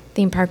best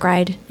theme park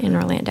ride in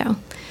Orlando.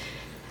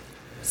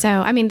 So,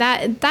 I mean,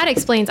 that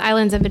explains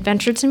Islands of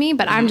Adventure to me,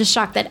 but I'm just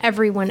shocked that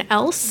everyone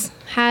else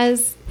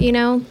has,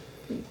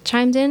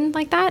 chimed in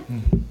like that.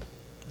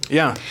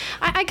 Yeah.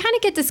 I kind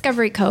of get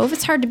Discovery Cove.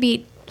 It's hard to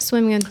beat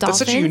swimming with dolphins.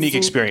 That's such a unique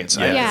experience.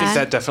 I think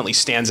that definitely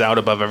stands out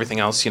above everything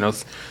else.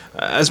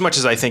 As much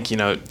as I think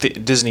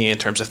Disney in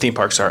terms of theme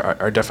parks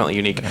are definitely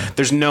unique.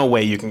 There's no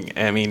way you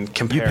can.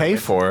 Compare. You pay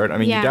for it. I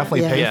mean, Yeah. you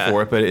definitely pay Yeah.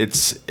 for it, but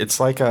it's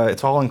like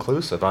it's all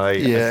inclusive. I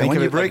think when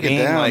of you it break like it being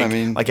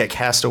down, like at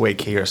Castaway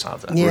Key or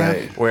something. Yeah.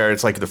 Right. Where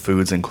it's like the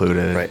food's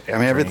included. Right. I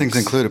mean, everything's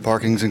drinks. included.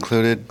 Parking's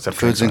included. Except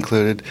Food's drinks,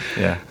 included.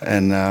 Yeah.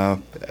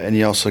 And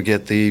you also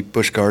get the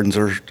Busch Gardens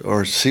or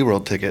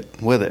SeaWorld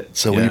ticket with it.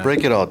 So when you Yeah.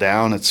 break it all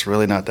down, it's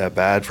really not that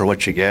bad for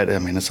what you get. I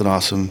mean, it's an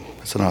awesome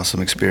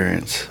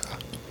experience.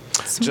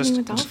 Swimming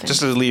with dolphins.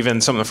 Just to leave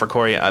in something for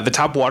Corey, the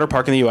top water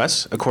park in the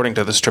U.S., according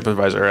to this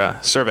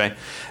TripAdvisor survey,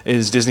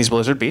 is Disney's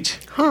Blizzard Beach,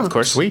 of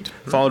course. Sweet.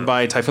 Followed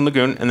by Typhoon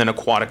Lagoon, and then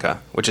Aquatica,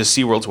 which is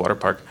SeaWorld's water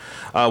park.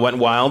 Wet n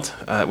Wild,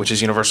 which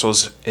is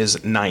Universal's,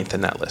 is ninth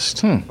in that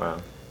list.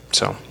 Wow.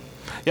 So,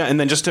 yeah, and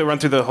then just to run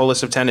through the whole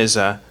list of 10 is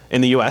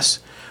in the U.S.,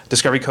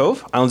 Discovery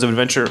Cove, Islands of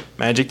Adventure,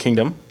 Magic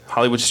Kingdom,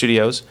 Hollywood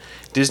Studios,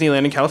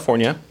 Disneyland in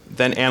California,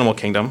 then Animal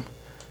Kingdom,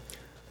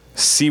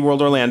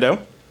 SeaWorld Orlando,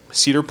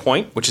 Cedar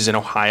Point, which is in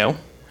Ohio,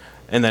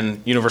 and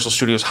then Universal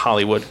Studios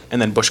Hollywood, and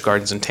then Busch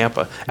Gardens in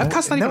Tampa.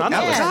 Epcot's not even on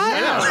that list.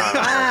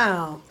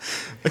 Wow.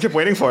 I kept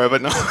waiting for it,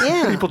 but no.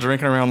 Yeah. People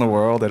drinking around the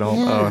world, they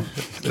don't.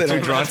 They're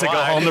too drunk to go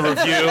home to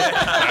review.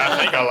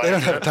 They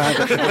don't have time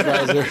for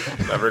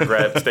TripAdvisor. That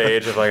regret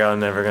stage of like, I'm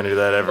never going to do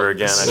that ever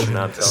again. I should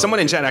not tell. Someone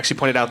in chat actually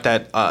pointed out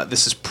that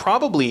this is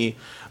probably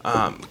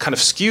kind of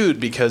skewed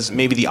because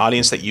maybe the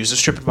audience that uses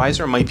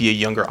TripAdvisor might be a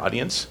younger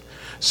audience.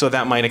 So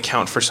that might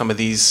account for some of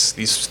these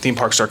theme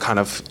parks are kind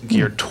of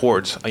geared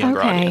towards a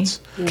younger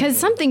audience. Because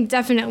something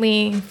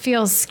definitely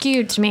feels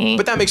skewed to me.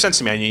 But that makes sense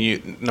to me. I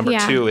mean, number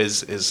 2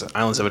 is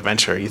Islands of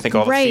Adventure. You think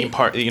all the theme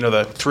park,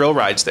 the thrill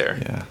rides there.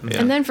 Yeah.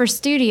 And then for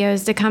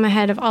studios to come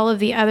ahead of all of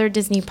the other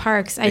Disney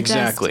parks, I'm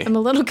a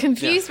little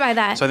confused by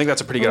that. So I think that's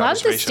a pretty good I love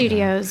observation. the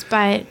studios,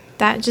 but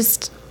that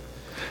just...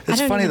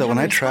 It's funny though, when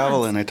I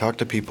travel and I talk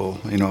to people,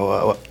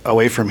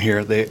 away from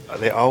here,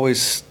 they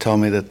always tell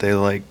me that they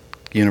like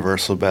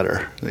Universal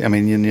better. I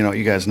mean,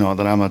 you guys know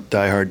that I'm a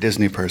diehard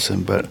Disney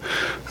person, but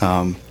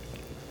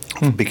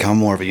become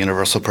more of a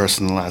Universal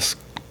person in the last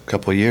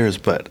couple of years.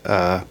 But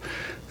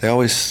they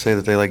always say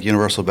that they like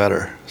Universal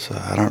better. So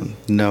I don't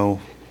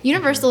know.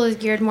 Universal is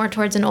geared more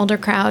towards an older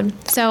crowd.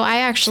 So I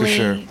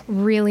actually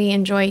really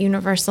enjoy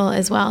Universal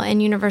as well.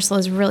 And Universal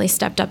has really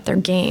stepped up their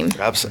game.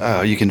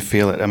 You can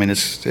feel it. I mean,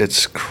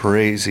 it's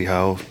crazy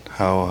how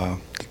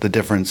the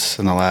difference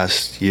in the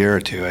last year or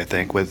two, I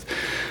think, with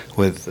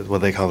what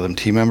they call them,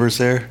 team members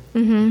there.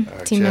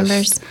 Mm-hmm. Team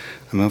members.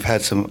 I mean,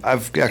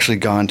 I've actually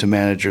gone to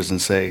managers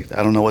and say,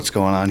 I don't know what's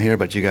going on here,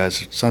 but you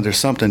guys, there's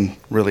something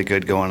really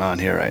good going on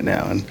here right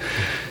now.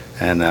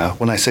 And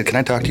when I said, can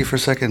I talk to you for a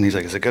second? He's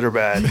like, is it good or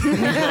bad?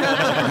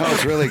 No,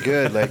 it's really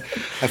good. Like,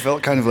 I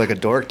felt kind of like a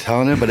dork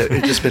telling him, but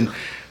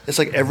it's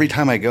like every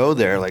time I go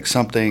there, like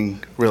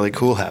something really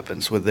cool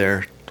happens with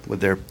their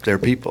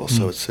people.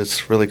 So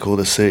it's really cool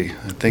to see.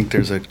 I think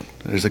there's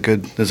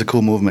a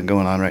cool movement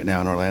going on right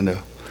now in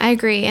Orlando. I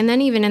agree. And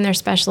then even in their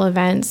special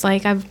events,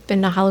 like I've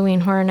been to Halloween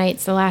Horror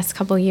Nights the last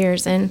couple of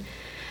years, and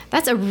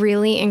that's a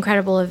really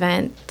incredible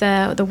event.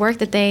 The work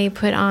that they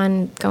put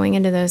on going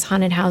into those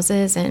haunted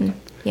houses, and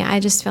I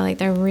just feel like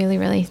they're really,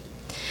 really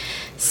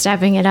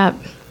stepping it up.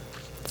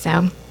 So,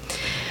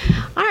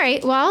 all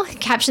right, well,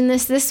 caption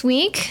this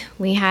week.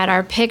 We had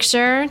our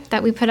picture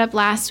that we put up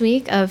last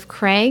week of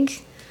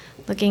Craig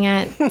looking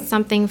at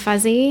something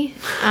fuzzy.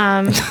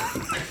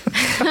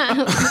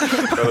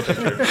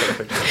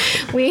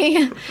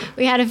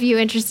 We had a few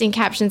interesting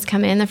captions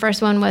come in. The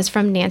first one was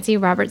from Nancy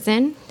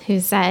Robertson, who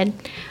said,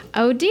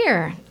 "Oh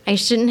dear, I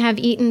shouldn't have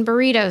eaten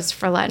burritos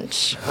for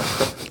lunch."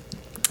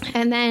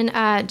 And then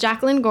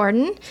Jacqueline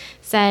Gordon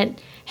said,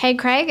 "Hey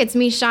Craig, it's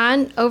me,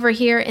 Sean, over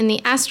here in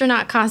the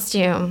astronaut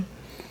costume."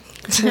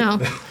 So,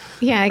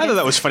 I thought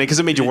that was funny because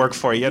it made you work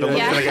for it. You had to look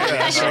Yeah. like an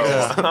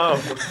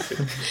astronaut.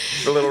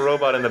 The little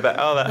robot in the back.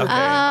 Oh, okay.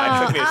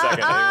 It took me a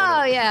second.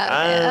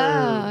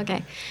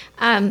 Okay.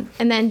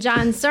 And then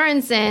John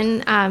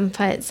Sorensen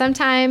put,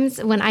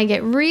 "Sometimes when I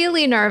get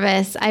really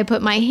nervous, I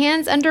put my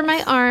hands under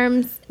my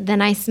arms,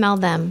 then I smell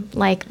them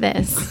like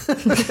this."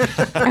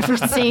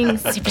 Referencing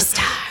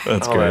Superstar.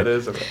 That's great. That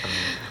is.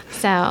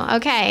 So,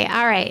 okay,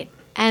 all right.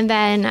 And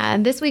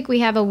then this week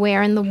we have a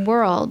Where in the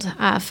World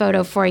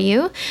photo for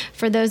you.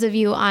 For those of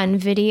you on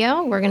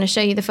video, we're going to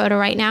show you the photo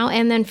right now.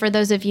 And then for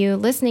those of you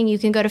listening, you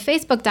can go to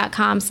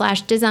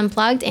facebook.com/DIS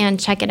Unplugged and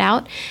check it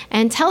out.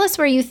 And tell us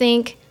where you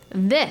think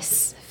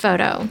this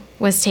photo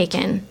was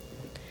taken.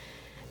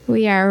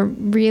 We are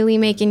really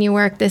making you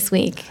work this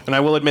week. And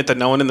I will admit that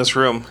no one in this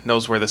room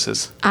knows where this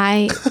is.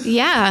 We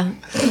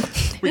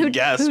can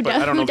guess, but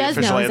I don't know the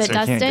official Is answer. it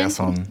Dustin? Can't guess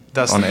on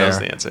Dustin knows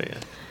air. the answer, yeah.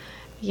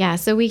 Yeah,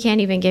 so we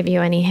can't even give you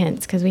any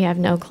hints because we have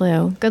no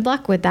clue. Good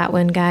luck with that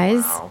one,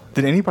 guys. Wow.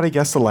 Did anybody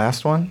guess the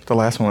last one? The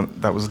last one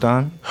that was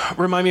done?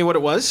 Remind me what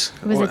it was?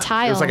 It was a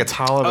tile. It was like a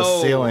tile of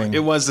a ceiling.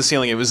 It was the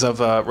ceiling. It was of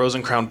Rose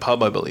and Crown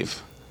Pub, I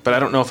believe. But I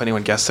don't know if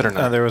anyone guessed it or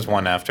not. There was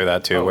one after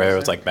that too, where it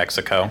was like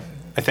Mexico.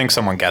 I think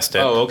someone guessed it.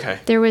 Oh, okay.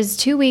 There was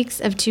 2 weeks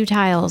of 2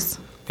 tiles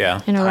Yeah.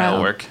 in a Tile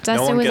row. work. Dustin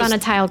No one was on a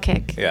guessed- tile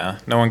kick. Yeah.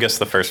 No one guessed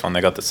the first one.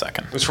 They got the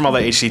second. It was from all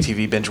the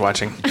HGTV binge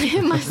watching.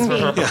 It must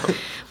be.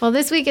 Well,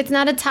 this week it's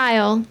not a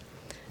tile.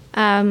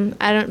 I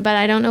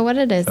don't know what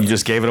it is. You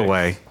just gave it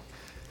away.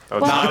 Oh,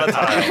 it's not a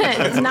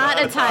tile. It's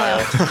not a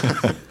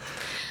tile.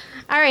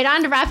 All right,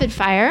 on to Rapid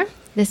Fire.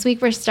 This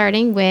week we're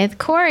starting with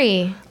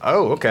Corey.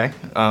 Oh, okay.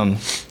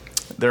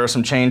 There are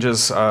some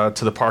changes to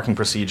the parking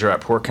procedure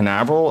at Port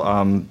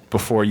Canaveral.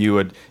 Before you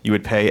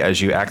would pay as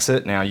you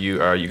exit. Now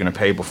you're going to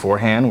pay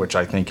beforehand, which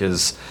I think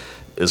is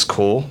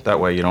cool.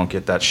 That way you don't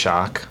get that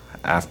shock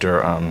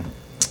after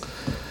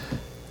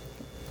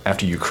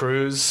After you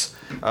cruise,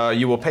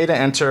 you will pay to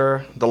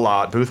enter the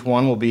lot. Booth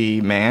 1 will be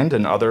manned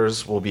and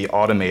others will be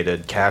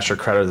automated. Cash or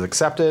credit is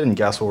accepted and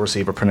guests will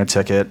receive a printed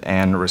ticket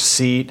and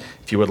receipt.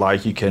 If you would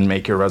like, you can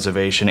make your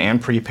reservation and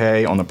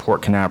prepay on the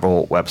Port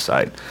Canaveral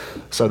website.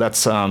 So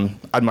that's,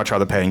 I'd much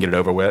rather pay and get it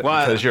over with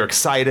because you're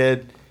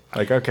excited.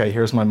 Like, okay,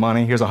 here's my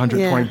money. Here's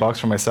 $120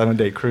 for my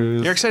 7-day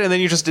cruise. You're excited, and then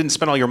you just didn't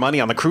spend all your money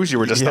on the cruise you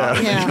were just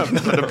on. Yeah. You have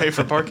nothing to pay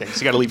for parking, so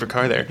you got to leave your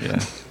car there.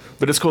 Yeah.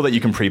 But it's cool that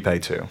you can prepay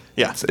too.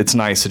 Yeah. It's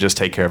nice to just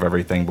take care of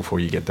everything before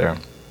you get there.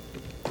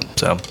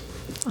 So,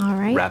 All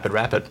right.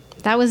 rapid.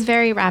 That was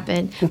very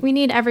rapid. We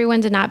need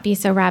everyone to not be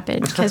so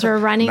rapid because we're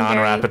running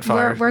Non-rapid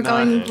fire. We're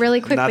going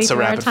really quickly not so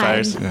through our rapid time.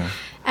 fires. Yeah.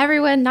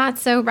 Everyone, not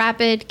so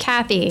rapid.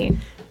 Kathy.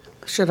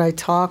 Should I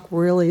talk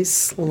really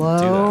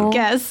slow?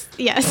 Yes.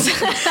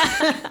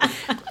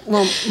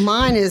 Well,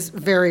 mine is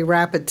very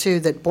rapid too.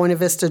 That Buena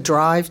Vista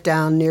Drive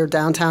down near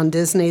downtown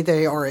Disney,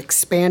 they are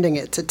expanding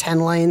it to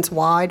 10 lanes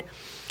wide.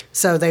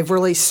 So they've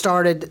really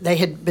started. They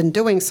had been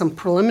doing some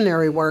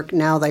preliminary work.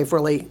 Now they've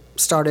really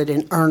started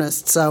in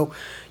earnest. So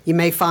you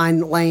may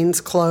find lanes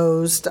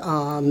closed.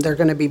 They're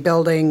going to be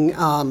building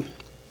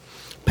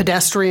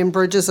pedestrian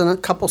bridges in a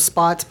couple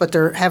spots, but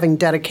they're having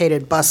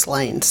dedicated bus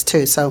lanes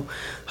too. So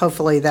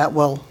hopefully that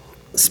will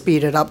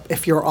speed it up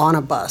if you're on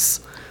a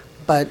bus.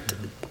 But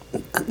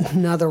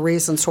another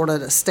reason sort of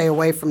to stay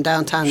away from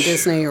downtown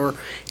Disney, or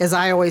as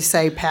I always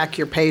say, pack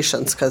your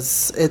patience,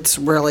 because it's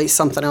really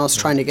something else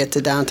trying to get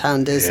to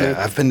downtown Disney.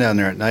 Yeah, I've been down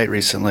there at night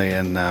recently,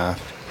 and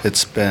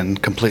it's been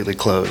completely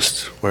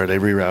closed, where they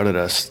rerouted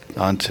us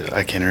onto,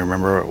 I can't even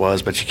remember where it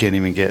was, but you can't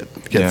even get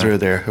through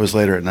there. It was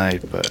later at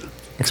night, but...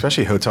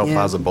 Especially Hotel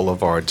Plaza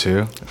Boulevard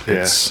too.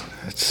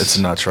 It's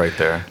nuts right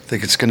there. I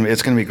think it's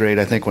gonna be great.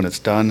 I think when it's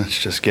done, it's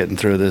just getting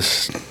through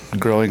this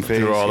growing phase.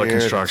 Through all the here.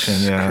 construction,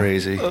 It's yeah.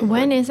 crazy.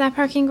 When is that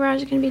parking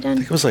garage going to be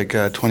done? It was like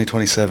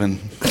 2027.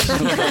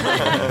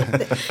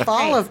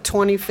 Fall of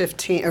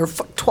 2015, or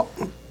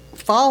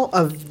fall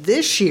of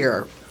this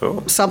year,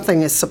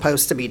 something is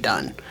supposed to be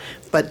done.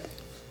 But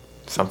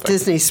Something.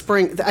 Disney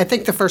Spring, I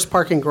think the first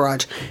parking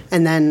garage,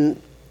 and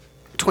then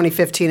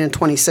 2015 and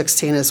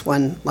 2016 is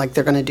when, like,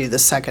 they're going to do the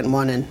second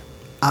one, and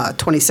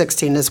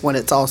 2016 is when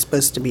it's all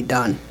supposed to be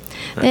done.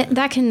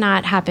 That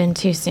cannot happen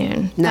too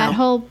soon. No. That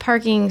whole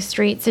parking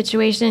street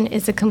situation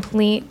is a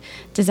complete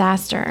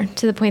disaster,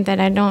 to the point that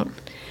I don't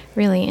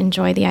really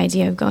enjoy the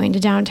idea of going to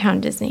downtown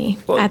Disney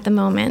at the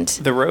moment.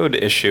 The road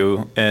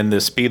issue and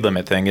the speed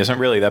limit thing isn't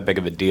really that big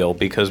of a deal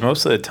because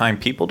most of the time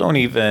people don't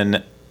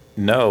even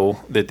know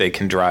that they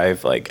can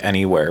drive like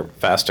anywhere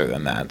faster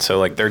than that. So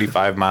like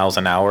 35 miles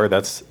an hour,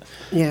 that's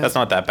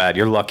not that bad.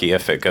 You're lucky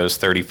if it goes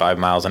 35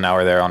 miles an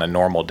hour there on a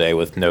normal day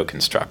with no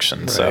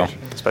construction. Right. So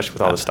Especially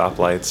with all the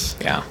stoplights.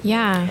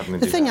 Yeah.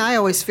 The thing I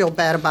always feel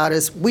bad about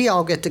is we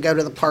all get to go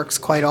to the parks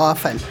quite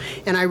often,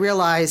 and I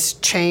realize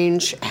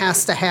change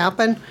has to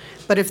happen,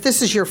 but if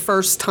this is your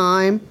first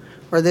time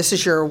or this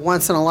is your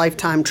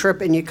once-in-a-lifetime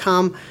trip and you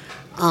come,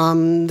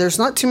 there's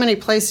not too many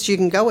places you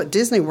can go at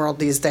Disney World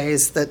these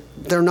days that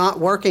they're not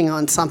working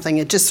on something.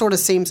 It just sort of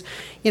seems,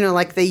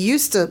 like they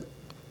used to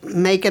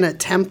make an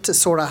attempt to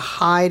sort of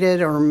hide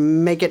it or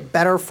make it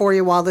better for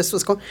you while this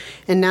was going.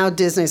 And now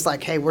Disney's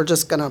like, hey, we're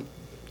just going to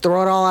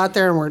throw it all out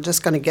there and we're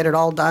just going to get it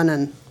all done.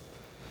 And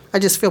I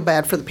just feel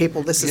bad for the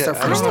people. This is their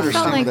I first don't I time.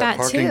 felt understand like with that that,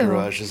 parking too.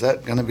 garage. Is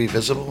that going to be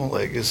visible?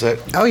 Like, is that?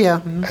 Oh, yeah.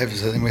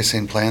 Has anybody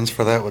seen plans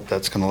for that? What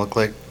that's going to look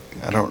like?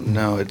 I don't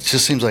know. It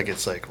just seems like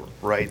it's like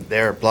right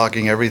there,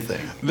 blocking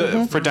everything.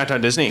 For downtown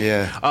Disney.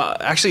 Yeah.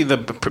 Actually, the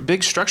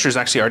big structure is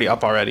actually already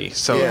up already.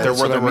 So Yeah, they're that's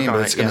what I working mean, on but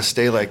it. it's going to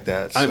stay like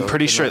that. I'm so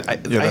pretty they're sure.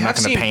 not- They're not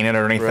going to paint it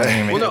or anything. Right.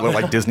 And make Well, it look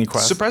like Disney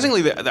Quest.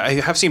 Surprisingly, I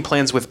have seen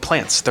plans with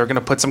plants. They're going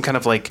to put some kind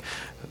of like,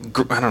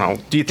 I don't know.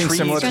 Do you think trees.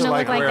 similar It's going to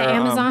like look like where, the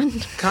Amazon.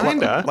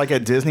 Kinda. like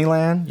at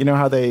Disneyland, you know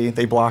how they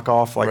block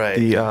off like Right.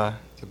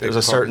 there's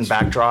a certain parts.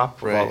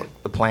 backdrop, Right. well,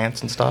 the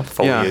plants and stuff,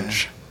 Yeah.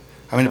 foliage.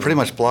 I mean, it pretty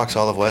much blocks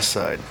all of West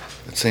Side.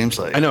 It seems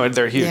like. I know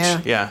they're huge.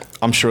 Yeah. Yeah.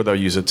 I'm sure they'll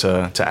use it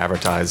to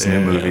advertise new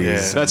Yeah, movies.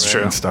 yeah. That's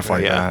and true. stuff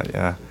like Yeah. that.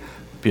 Yeah,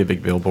 be a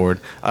big billboard.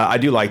 I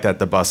do like that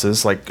the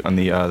buses, like on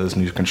the this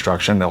new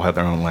construction, they'll have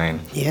their own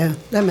lane. Yeah,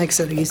 that makes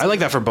it easy. I like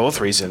that for both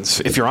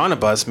reasons. If you're on a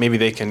bus, maybe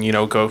they can,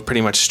 go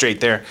pretty much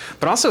straight there.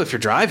 But also, if you're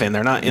driving,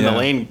 they're not in the Yeah.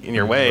 lane in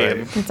your way. Right.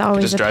 And It's you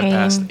always just a drive pain.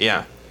 past.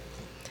 Yeah.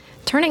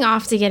 Turning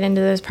off to get into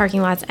those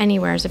parking lots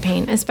anywhere is a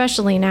pain,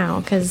 especially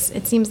now, because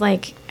it seems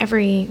like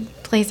every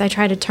place I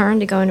try to turn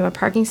to go into a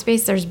parking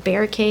space, there's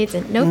barricades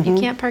and nope, you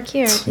can't park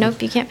here.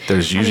 Nope, you can't.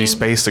 There's I usually mean,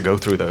 space to go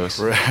through those.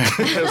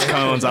 Those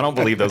cones, I don't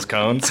believe those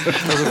cones.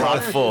 Those are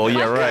not full.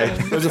 Yeah, right.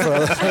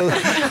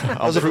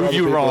 I'll prove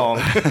you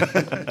wrong.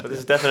 But this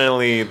is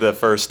definitely the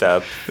first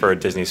step for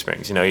Disney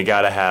Springs. You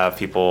got to have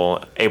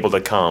people able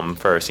to come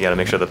first. You got to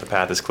make sure that the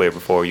path is clear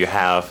before you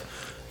have,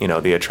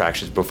 the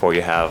attractions, before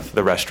you have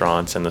the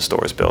restaurants and the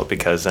stores built.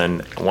 Because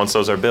then once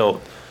those are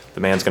built,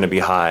 demand's going to be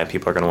high.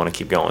 People are going to want to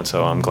keep going.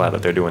 So I'm glad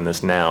that they're doing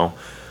this now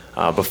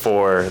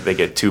before they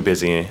get too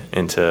busy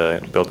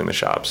into building the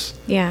shops.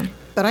 Yeah.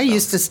 But I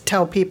used to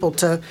tell people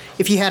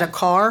if you had a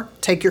car,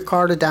 take your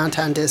car to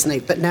Downtown Disney.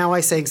 But now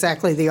I say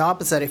exactly the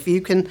opposite. If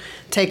you can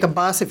take a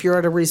bus, if you're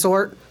at a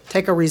resort,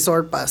 take a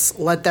resort bus.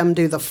 Let them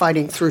do the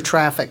fighting through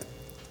traffic.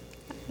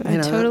 Try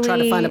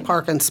to find a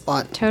parking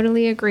spot.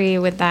 Totally agree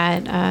with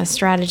that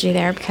strategy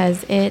there,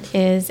 because it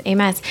is a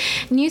mess.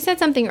 And you said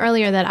something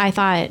earlier that I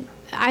thought,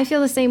 I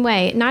feel the same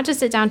way, not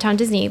just at Downtown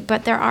Disney,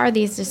 but there are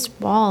these just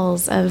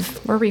walls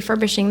of we're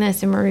refurbishing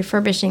this and we're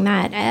refurbishing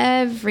that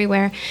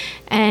everywhere.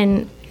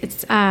 And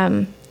it's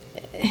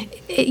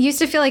it used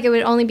to feel like it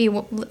would only be,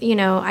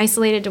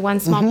 isolated to one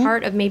small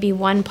part of maybe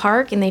one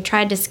park, and they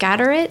tried to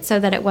scatter it so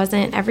that it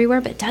wasn't everywhere,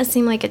 but it does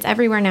seem like it's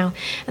everywhere now.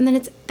 And then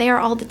it's there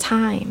all the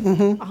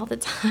time, all the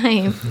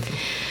time.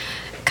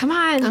 Come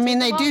on. I mean,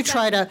 they do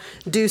try to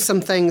do some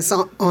things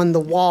on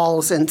the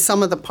walls, and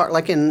some of the part,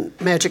 like in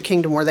Magic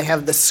Kingdom where they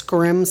have the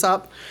scrims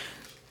up.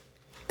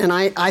 And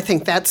I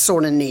think that's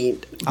sort of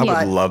neat. I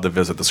would love to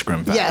visit the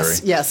Scrim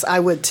Factory. Yes, I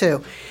would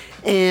too.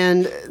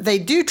 And they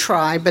do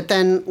try, but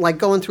then, like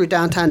going through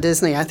Downtown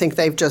Disney, I think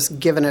they've just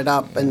given it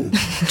up and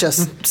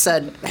just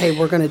said, hey,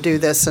 we're going to do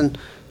this and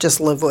just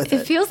live with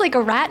it. It feels like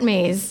a rat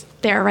maze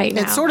there right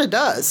now. It sort of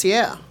does,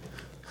 yeah.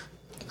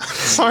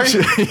 Sorry.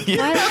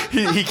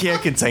 He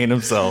can't contain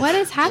himself. What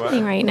is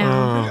happening right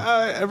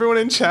now? Everyone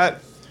in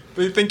chat,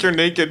 they think you're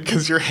naked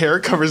because your hair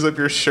covers up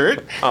your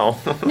shirt. Oh.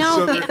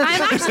 No,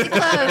 I'm actually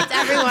clothed,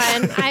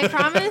 everyone. I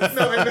promise.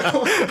 No, I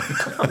know.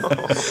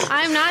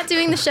 I'm not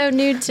doing the show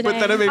nude today. But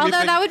then it made me Although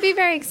think- that would be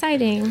very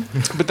exciting.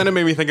 But then it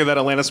made me think of that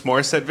Alanis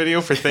Morissette video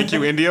for Thank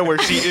You, India, where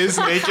she is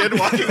naked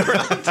walking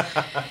around.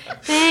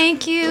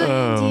 Thank you,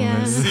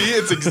 India. See,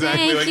 it's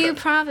exactly Thank like you,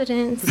 that.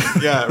 Providence.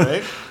 Yeah,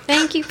 right?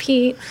 Thank you,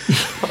 Pete.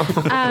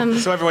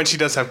 So everyone, she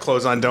does have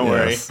clothes on, don't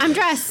worry. I'm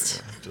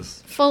dressed.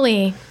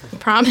 Fully.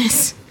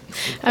 Promise.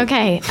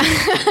 Okay.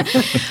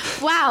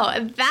 Wow,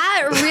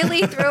 that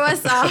really threw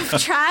us off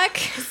track.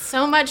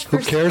 So much for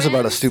Who cares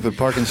about a Sprint. stupid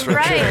parking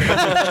structure? Right.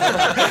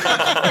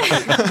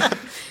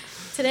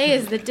 Today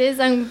is the DIS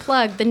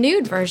Unplugged, the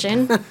nude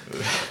version.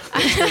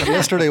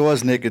 Yesterday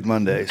was Naked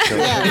Monday, so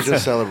we're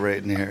just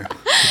celebrating here.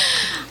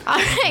 All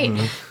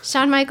right.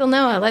 Sean Michael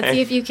Noah, let's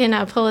see if you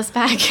can pull us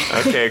back.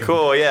 Okay,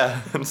 cool,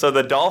 yeah. So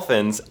the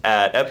Dolphins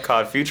at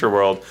Epcot Future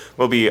World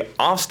will be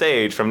off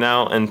stage from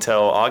now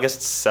until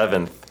August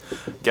 7th.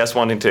 Guests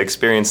wanting to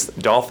experience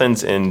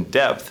dolphins in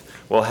depth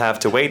will have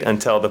to wait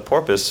until the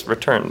porpoise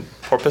return.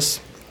 Porpoises?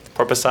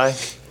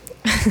 Porpoises?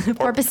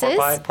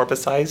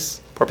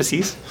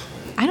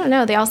 I don't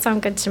know. They all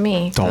sound good to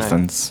me.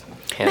 Dolphins.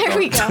 There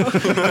we go.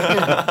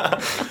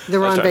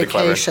 They're on trying to be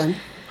clever. vacation.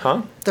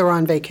 Huh? They're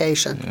on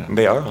vacation.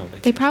 They are on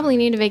vacation. They probably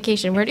need a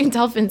vacation. Where do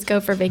dolphins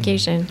go for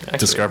vacation?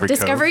 Discovery Cove.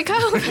 Discovery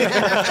Cove.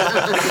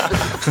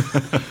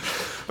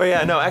 But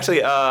yeah, no,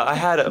 actually, I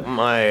had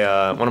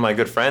my one of my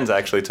good friends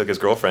actually took his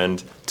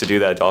girlfriend to do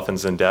that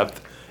Dolphins in Depth,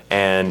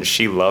 and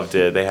she loved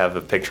it. They have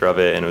a picture of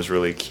it, and it was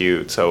really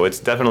cute. So it's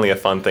definitely a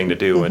fun thing to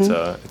do. It's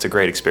a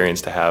great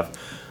experience to have.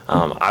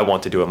 I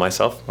want to do it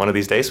myself one of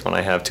these days when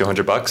I have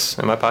 $200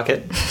 in my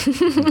pocket.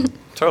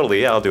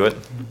 Totally, yeah, I'll do it.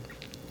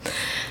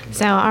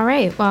 So, all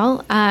right.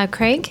 Well,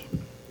 Craig?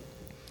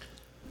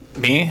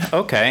 Me?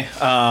 Okay.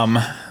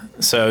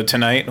 So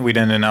tonight, we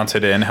didn't announce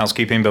it in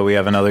Housekeeping, but we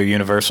have another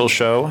Universal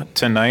show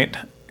tonight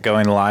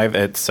going live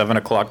at 7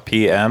 o'clock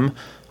p.m.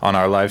 on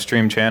our live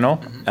stream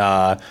channel.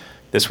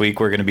 This week,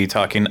 we're going to be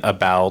talking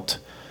about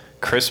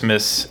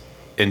Christmas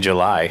in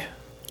July.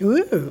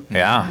 Ooh.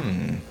 Yeah.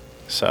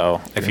 So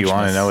if you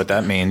want to know what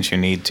that means, you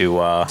need to...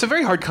 It's a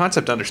very hard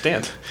concept to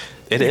understand.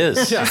 It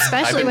is.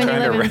 Especially when you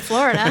live in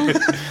Florida.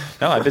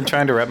 No, I've been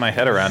trying to wrap my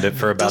head around it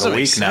for about Doesn't a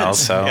make week now,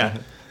 sense. so Yeah.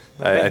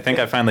 I think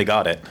I finally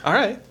got it. All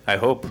right. I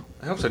hope.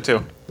 I hope so,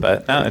 too.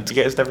 But no, it's...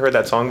 You guys never heard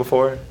that song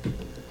before?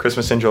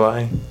 Christmas in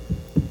July?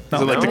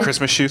 Is it like the no.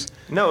 Christmas shoes?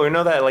 No, you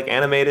know that like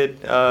animated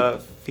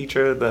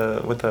feature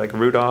with like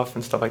Rudolph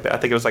and stuff like that? I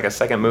think it was like a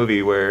second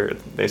movie where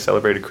they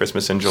celebrated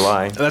Christmas in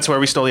July. That's where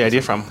we stole the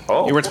idea from.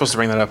 Oh. You weren't supposed to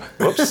bring that up.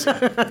 Whoops.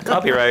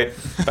 Copyright.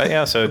 But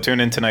yeah, so tune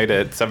in tonight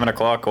at 7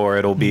 o'clock, or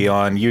it'll be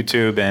on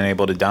YouTube and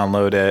able to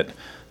download it,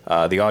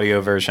 the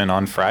audio version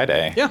on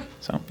Friday. Yeah.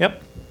 So,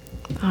 yep.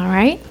 All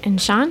right.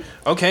 And Sean?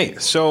 Okay,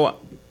 so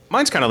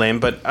mine's kind of lame,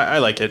 but I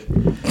like it.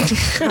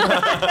 Just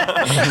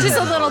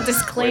a little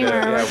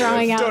disclaimer we're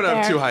throwing out Don't there.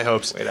 have too high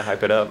hopes. Way to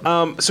hype it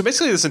up. So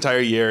basically, this entire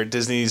year,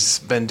 Disney's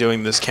been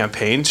doing this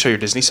campaign, Show Your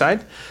Disney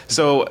Side.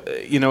 So,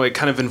 it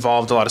kind of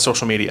involved a lot of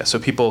social media. So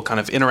people kind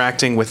of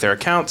interacting with their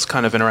accounts,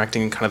 kind of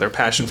interacting kind of their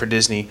passion for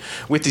Disney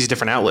with these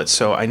different outlets.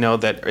 So I know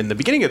that in the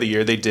beginning of the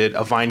year, they did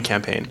a Vine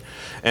campaign.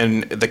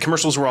 And the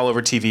commercials were all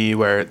over TV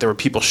where there were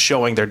people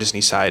showing their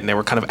Disney side, and they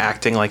were kind of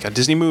acting like a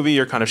Disney movie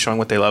or kind of showing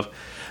what they love.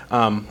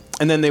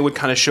 And then they would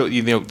kind of show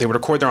they would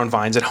record their own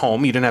vines at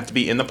home. You didn't have to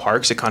be in the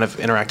parks. It kind of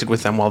interacted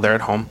with them while they're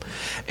at home.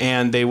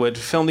 And they would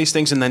film these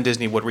things, and then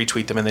Disney would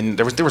retweet them. And then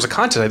there was a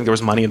contest. I think there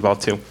was money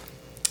involved too.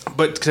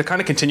 But to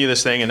kind of continue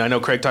this thing, and I know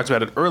Craig talked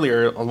about it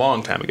earlier a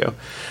long time ago,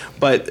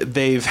 but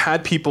they've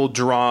had people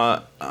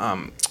draw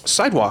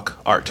sidewalk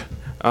art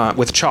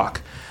with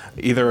chalk.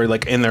 either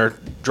like in their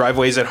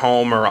driveways at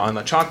home or on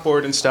a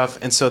chalkboard and stuff.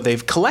 And so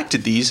they've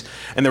collected these.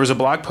 And there was a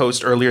blog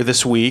post earlier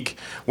this week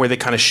where they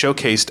kind of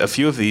showcased a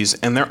few of these,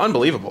 and they're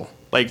unbelievable.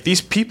 Like,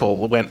 these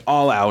people went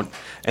all out,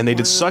 and they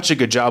did such a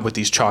good job with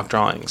these chalk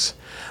drawings.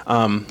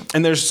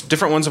 And there's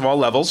different ones of all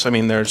levels. I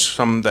mean, there's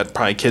some that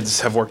probably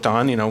kids have worked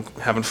on,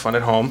 having fun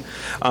at home.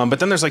 But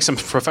then there's like some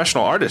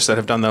professional artists that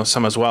have done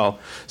some as well.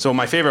 So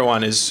my favorite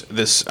one is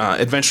this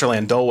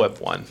Adventureland Dole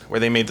Whip one, where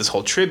they made this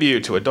whole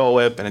tribute to a Dole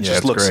Whip, and it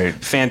just looks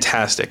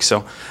fantastic.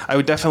 So I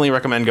would definitely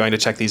recommend going to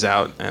check these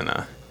out.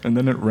 And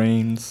then it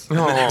rains.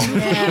 Oh.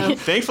 Yeah.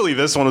 Thankfully,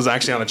 this one was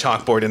actually on a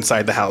chalkboard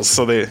inside the house,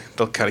 so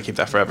they'll kind of keep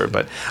that forever.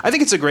 But I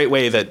think it's a great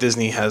way that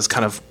Disney has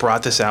kind of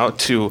brought this out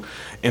to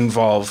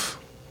involve,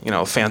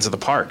 fans of the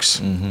parks.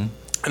 Mm-hmm.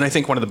 And I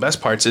think one of the best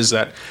parts is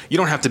that you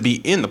don't have to be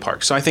in the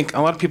park. So I think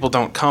a lot of people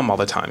don't come all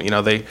the time.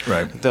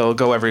 They'll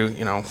go every,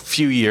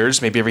 few years,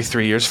 maybe every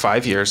 3 years,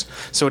 5 years.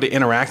 So to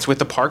interact with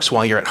the parks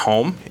while you're at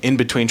home in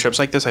between trips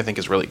like this, I think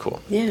is really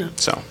cool. Yeah.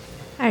 So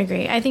I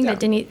agree. I think that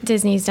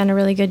Disney's done a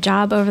really good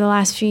job over the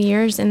last few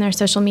years in their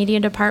social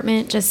media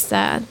department, just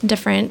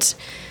different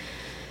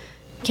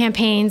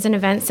campaigns and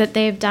events that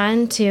they've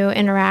done to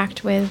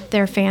interact with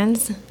their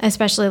fans,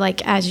 especially,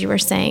 like, as you were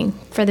saying,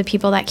 for the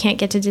people that can't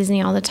get to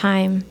Disney all the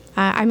time.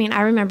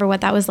 I remember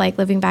what that was like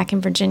living back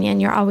in Virginia,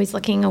 and you're always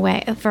looking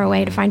for a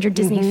way to find your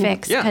Disney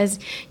fix because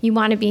you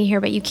want to be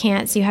here, but you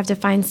can't, so you have to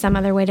find some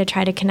other way to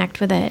try to connect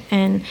with it.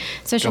 And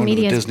social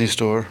media to the Disney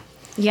store.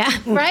 Yeah,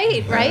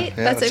 right. Yeah,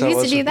 That's what we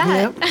used to do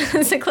that. Yep.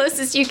 It's the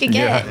closest you could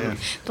get. Yeah.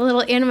 The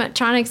little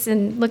animatronics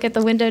and look at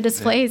the window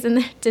displays in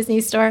the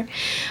Disney store.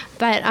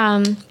 But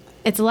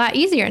it's a lot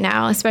easier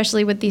now,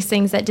 especially with these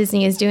things that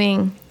Disney is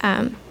doing,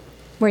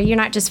 where you're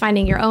not just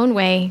finding your own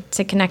way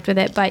to connect with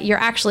it, but you're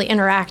actually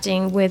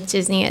interacting with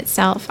Disney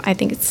itself. I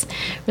think it's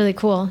really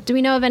cool. Do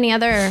we know of any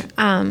other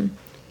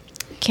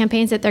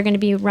campaigns that they're going to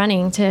be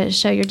running to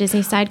show your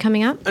Disney side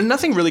coming up?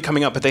 Nothing really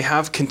coming up, but they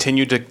have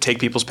continued to take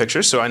people's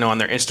pictures. So I know on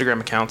their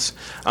Instagram accounts,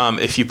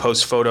 if you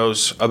post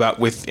photos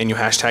and you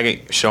hashtag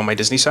it, show my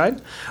Disney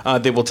side,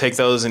 they will take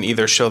those and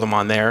either show them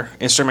on their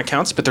Instagram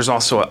accounts, but there's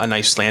also a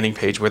nice landing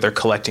page where they're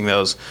collecting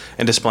those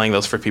and displaying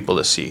those for people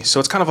to see. So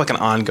it's kind of like an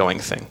ongoing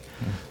thing.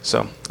 So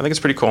I think it's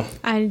pretty cool.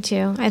 I do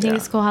too. I think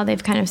it's cool how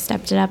they've kind of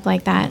stepped it up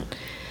like that.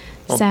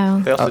 Well,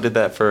 So they also did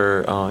that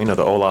for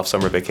the Olaf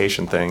summer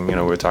vacation thing. We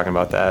were talking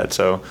about that.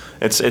 So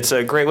it's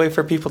a great way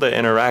for people to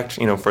interact.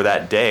 For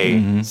that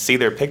day, see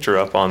their picture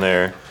up on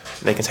there.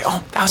 They can say,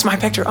 "Oh, that was my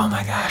picture. Oh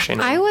my gosh!"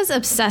 I was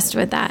obsessed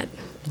with that.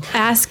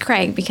 Ask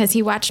Craig because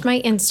he watched my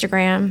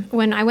Instagram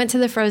when I went to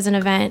the Frozen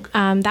event.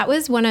 That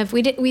was one of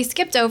we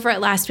skipped over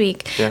it last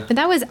week, but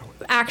that was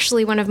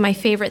actually one of my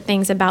favorite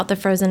things about the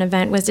Frozen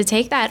event was to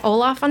take that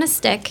Olaf on a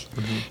stick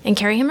and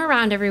carry him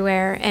around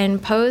everywhere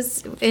and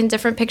pose in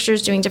different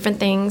pictures doing different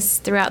things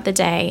throughout the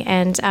day.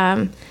 And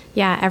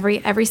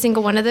every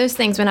single one of those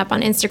things went up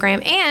on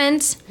Instagram,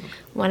 and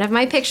one of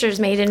my pictures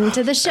made it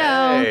into the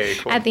show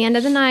at the end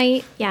of the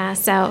night. Yeah,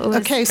 so it was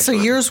Okay, so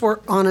yours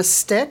were on a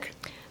stick?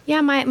 Yeah,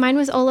 mine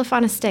was Olaf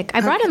on a stick.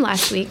 I brought him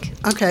last week.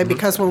 Okay,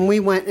 because when we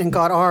went and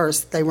got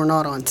ours, they were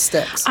not on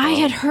sticks. I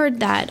had heard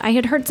that. I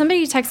had heard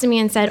somebody texted me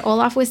and said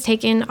Olaf was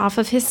taken off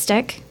of his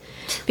stick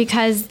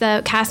because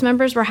the cast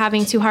members were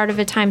having too hard of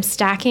a time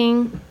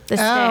stacking the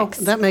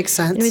sticks. Oh, that makes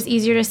sense. It was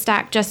easier to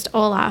stack just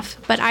Olaf.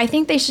 But I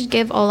think they should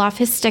give Olaf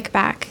his stick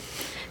back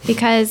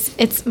because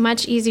it's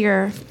much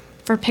easier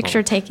for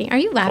picture taking. Are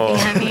you laughing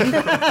at me?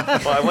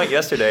 Well, I went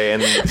yesterday,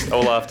 and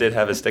Olaf did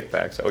have his stick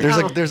back. So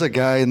there's a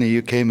guy in the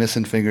UK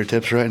missing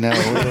fingertips right now.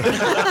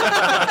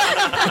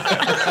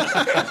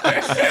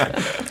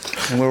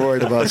 And we're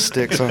worried about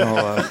sticks on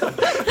Olaf.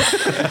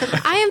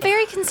 I am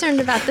very concerned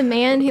about the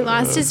man who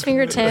lost his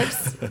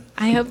fingertips.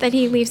 I hope that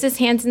he leaves his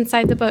hands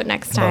inside the boat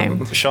next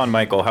time. Shawn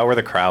Michael, how are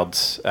the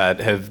crowds?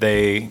 Have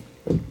they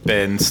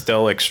been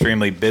still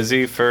extremely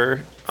busy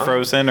for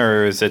Frozen,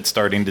 or is it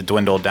starting to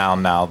dwindle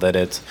down now that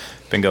it's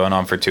been going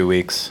on for 2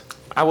 weeks?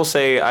 I will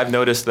say I've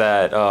noticed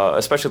that,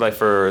 especially like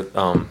for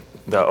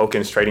the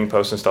Oakens Trading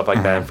Post and stuff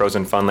like that in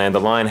Frozen Funland,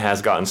 the line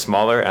has gotten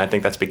smaller, and I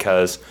think that's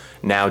because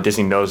now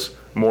Disney knows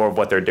more of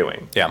what they're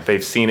doing. Yeah.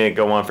 They've seen it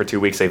go on for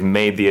 2 weeks. They've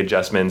made the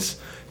adjustments.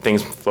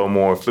 Things flow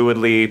more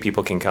fluidly.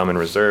 People can come and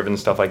reserve and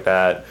stuff like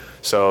that.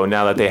 So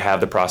now that they have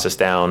the process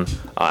down,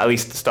 at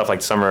least stuff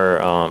like summer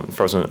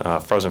Frozen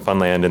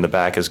Funland in the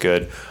back is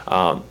good.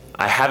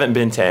 I haven't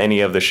been to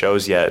any of the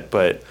shows yet,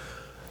 but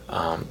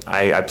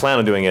I plan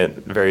on doing it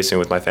very soon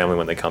with my family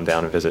when they come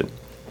down and visit.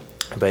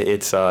 But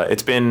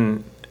it's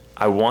been,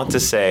 I want to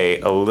say,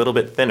 a little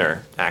bit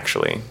thinner,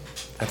 actually.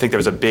 I think there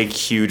was a big,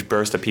 huge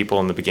burst of people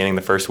in the beginning,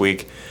 the first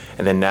week,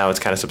 and then now it's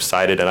kind of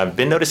subsided. And I've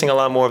been noticing a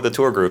lot more of the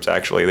tour groups,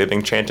 actually. They've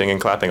been chanting and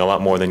clapping a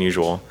lot more than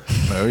usual.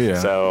 Oh, yeah.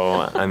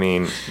 So, I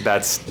mean,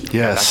 that's...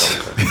 Yes.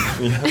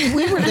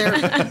 We were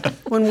there,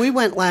 when we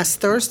went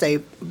last Thursday,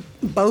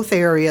 both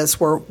areas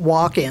were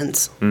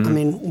walk-ins. I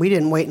mean, we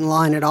didn't wait in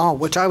line at all,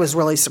 which I was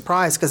really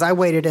surprised because I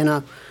waited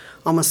in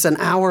almost an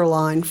hour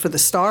line for the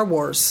Star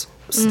Wars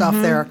stuff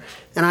there,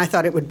 and I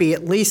thought it would be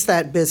at least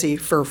that busy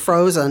for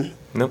Frozen.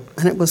 Nope.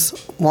 And it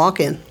was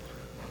walk-in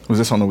Was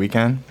this on the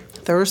weekend?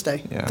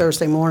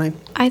 Thursday morning.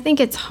 I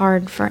think it's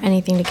hard for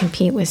anything to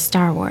compete with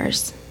Star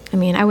Wars. I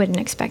mean, I wouldn't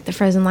expect the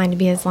Frozen line to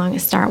be as long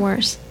as Star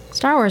Wars.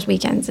 Star Wars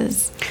weekends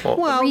is a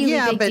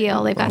really big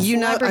deal. They've got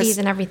celebrities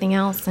and everything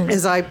else. And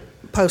as I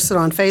posted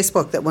on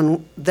Facebook, that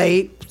when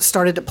they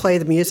started to play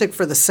the music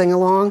for the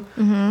sing-along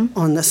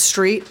on the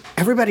street,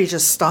 everybody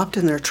just stopped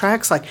in their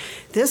tracks like,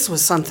 this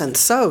was something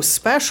so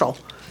special.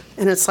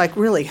 And it's like,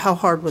 really, how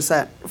hard was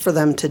that for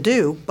them to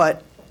do?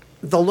 But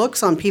the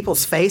looks on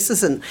people's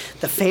faces and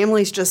the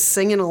families just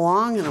singing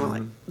along, and I'm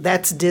like,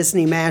 that's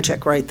Disney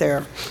magic right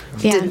there.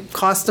 Yeah. Didn't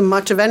cost them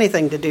much of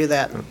anything to do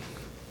that.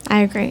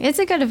 I agree. It's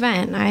a good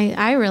event.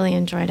 I really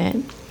enjoyed it.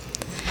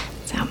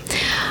 So,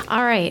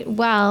 all right.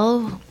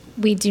 Well,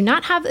 we do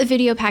not have a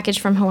video package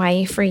from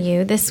Hawaii for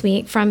you this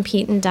week from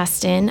Pete and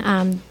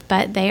Dustin,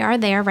 but they are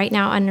there right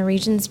now on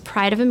Norwegian's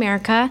Pride of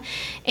America,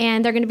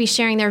 and they're going to be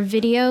sharing their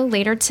video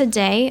later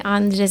today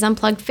on the DIS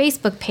Unplugged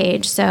Facebook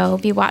page, so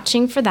be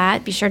watching for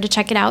that. Be sure to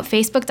check it out,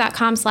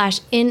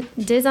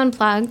 facebook.com/DIS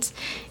Unplugged,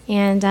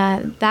 and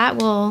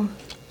they'll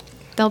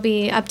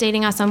be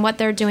updating us on what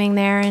they're doing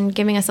there and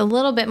giving us a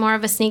little bit more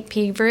of a sneak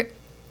peek.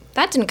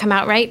 That didn't come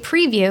out right.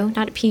 Preview,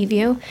 not a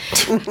preview.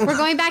 We're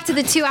going back to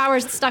the 2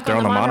 hours stuck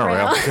on the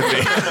monorail.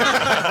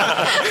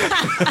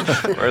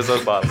 Where's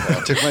those bottles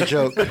at? Took my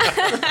joke.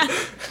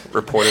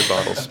 Reported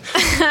bottles.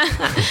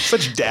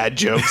 Such dad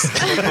jokes.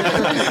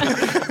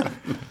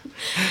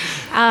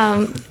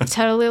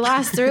 Totally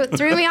lost.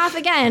 Threw me off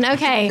again.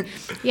 Okay.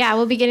 Yeah,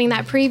 we'll be getting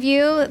that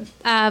preview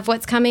of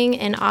what's coming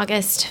in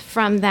August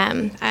from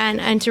them.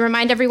 And to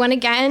remind everyone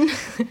again,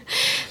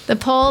 the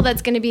poll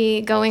that's going to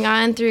be going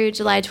on through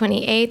July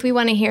 28th, we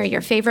want to hear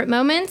your favorite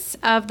moments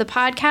of the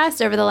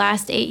podcast over the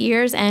last 8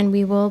 years, and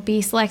we will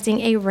be selecting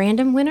a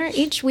random winner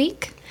each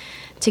week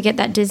to get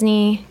that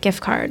Disney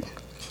gift card.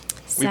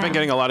 We've been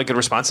getting a lot of good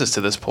responses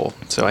to this poll,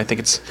 so I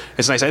think it's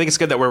nice. I think it's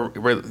good that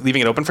we're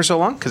leaving it open for so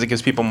long because it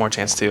gives people more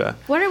chance to.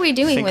 What are we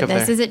doing with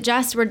this? Is it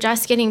we're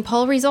just getting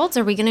poll results?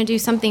 Are we going to do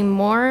something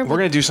more? We're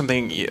going to do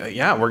something.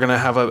 Yeah, we're going to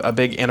have a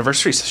big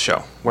anniversary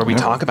show where we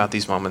talk about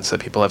these moments that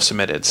people have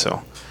submitted.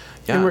 So.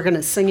 Yeah. And we're going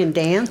to sing and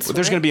dance.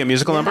 There's going to be a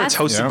musical number. It's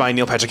hosted by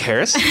Neil Patrick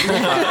Harris.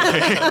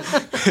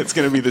 It's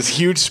going to be this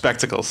huge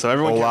spectacle. So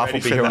everyone Olaf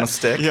will be here on a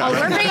stick. Yeah. Oh,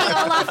 we're bringing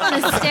Olaf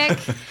on a stick.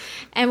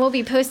 And we'll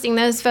be posting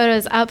those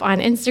photos up on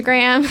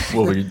Instagram.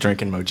 We'll be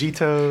drinking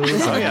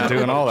mojitos,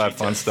 doing all that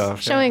fun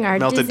stuff. Showing our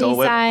Melted Disney Dole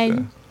Whip.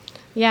 side.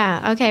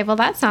 Yeah, okay, well,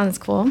 that sounds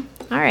cool.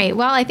 All right,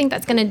 well, I think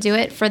that's going to do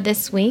it for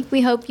this week.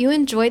 We hope you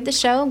enjoyed the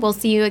show. We'll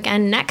see you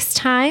again next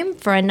time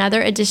for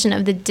another edition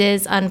of the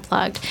DIS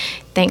Unplugged.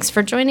 Thanks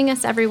for joining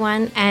us,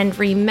 everyone. And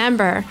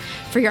remember,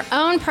 for your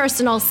own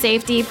personal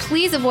safety,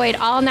 please avoid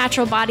all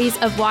natural bodies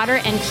of water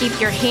and keep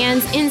your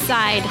hands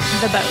inside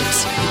the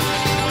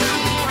boat.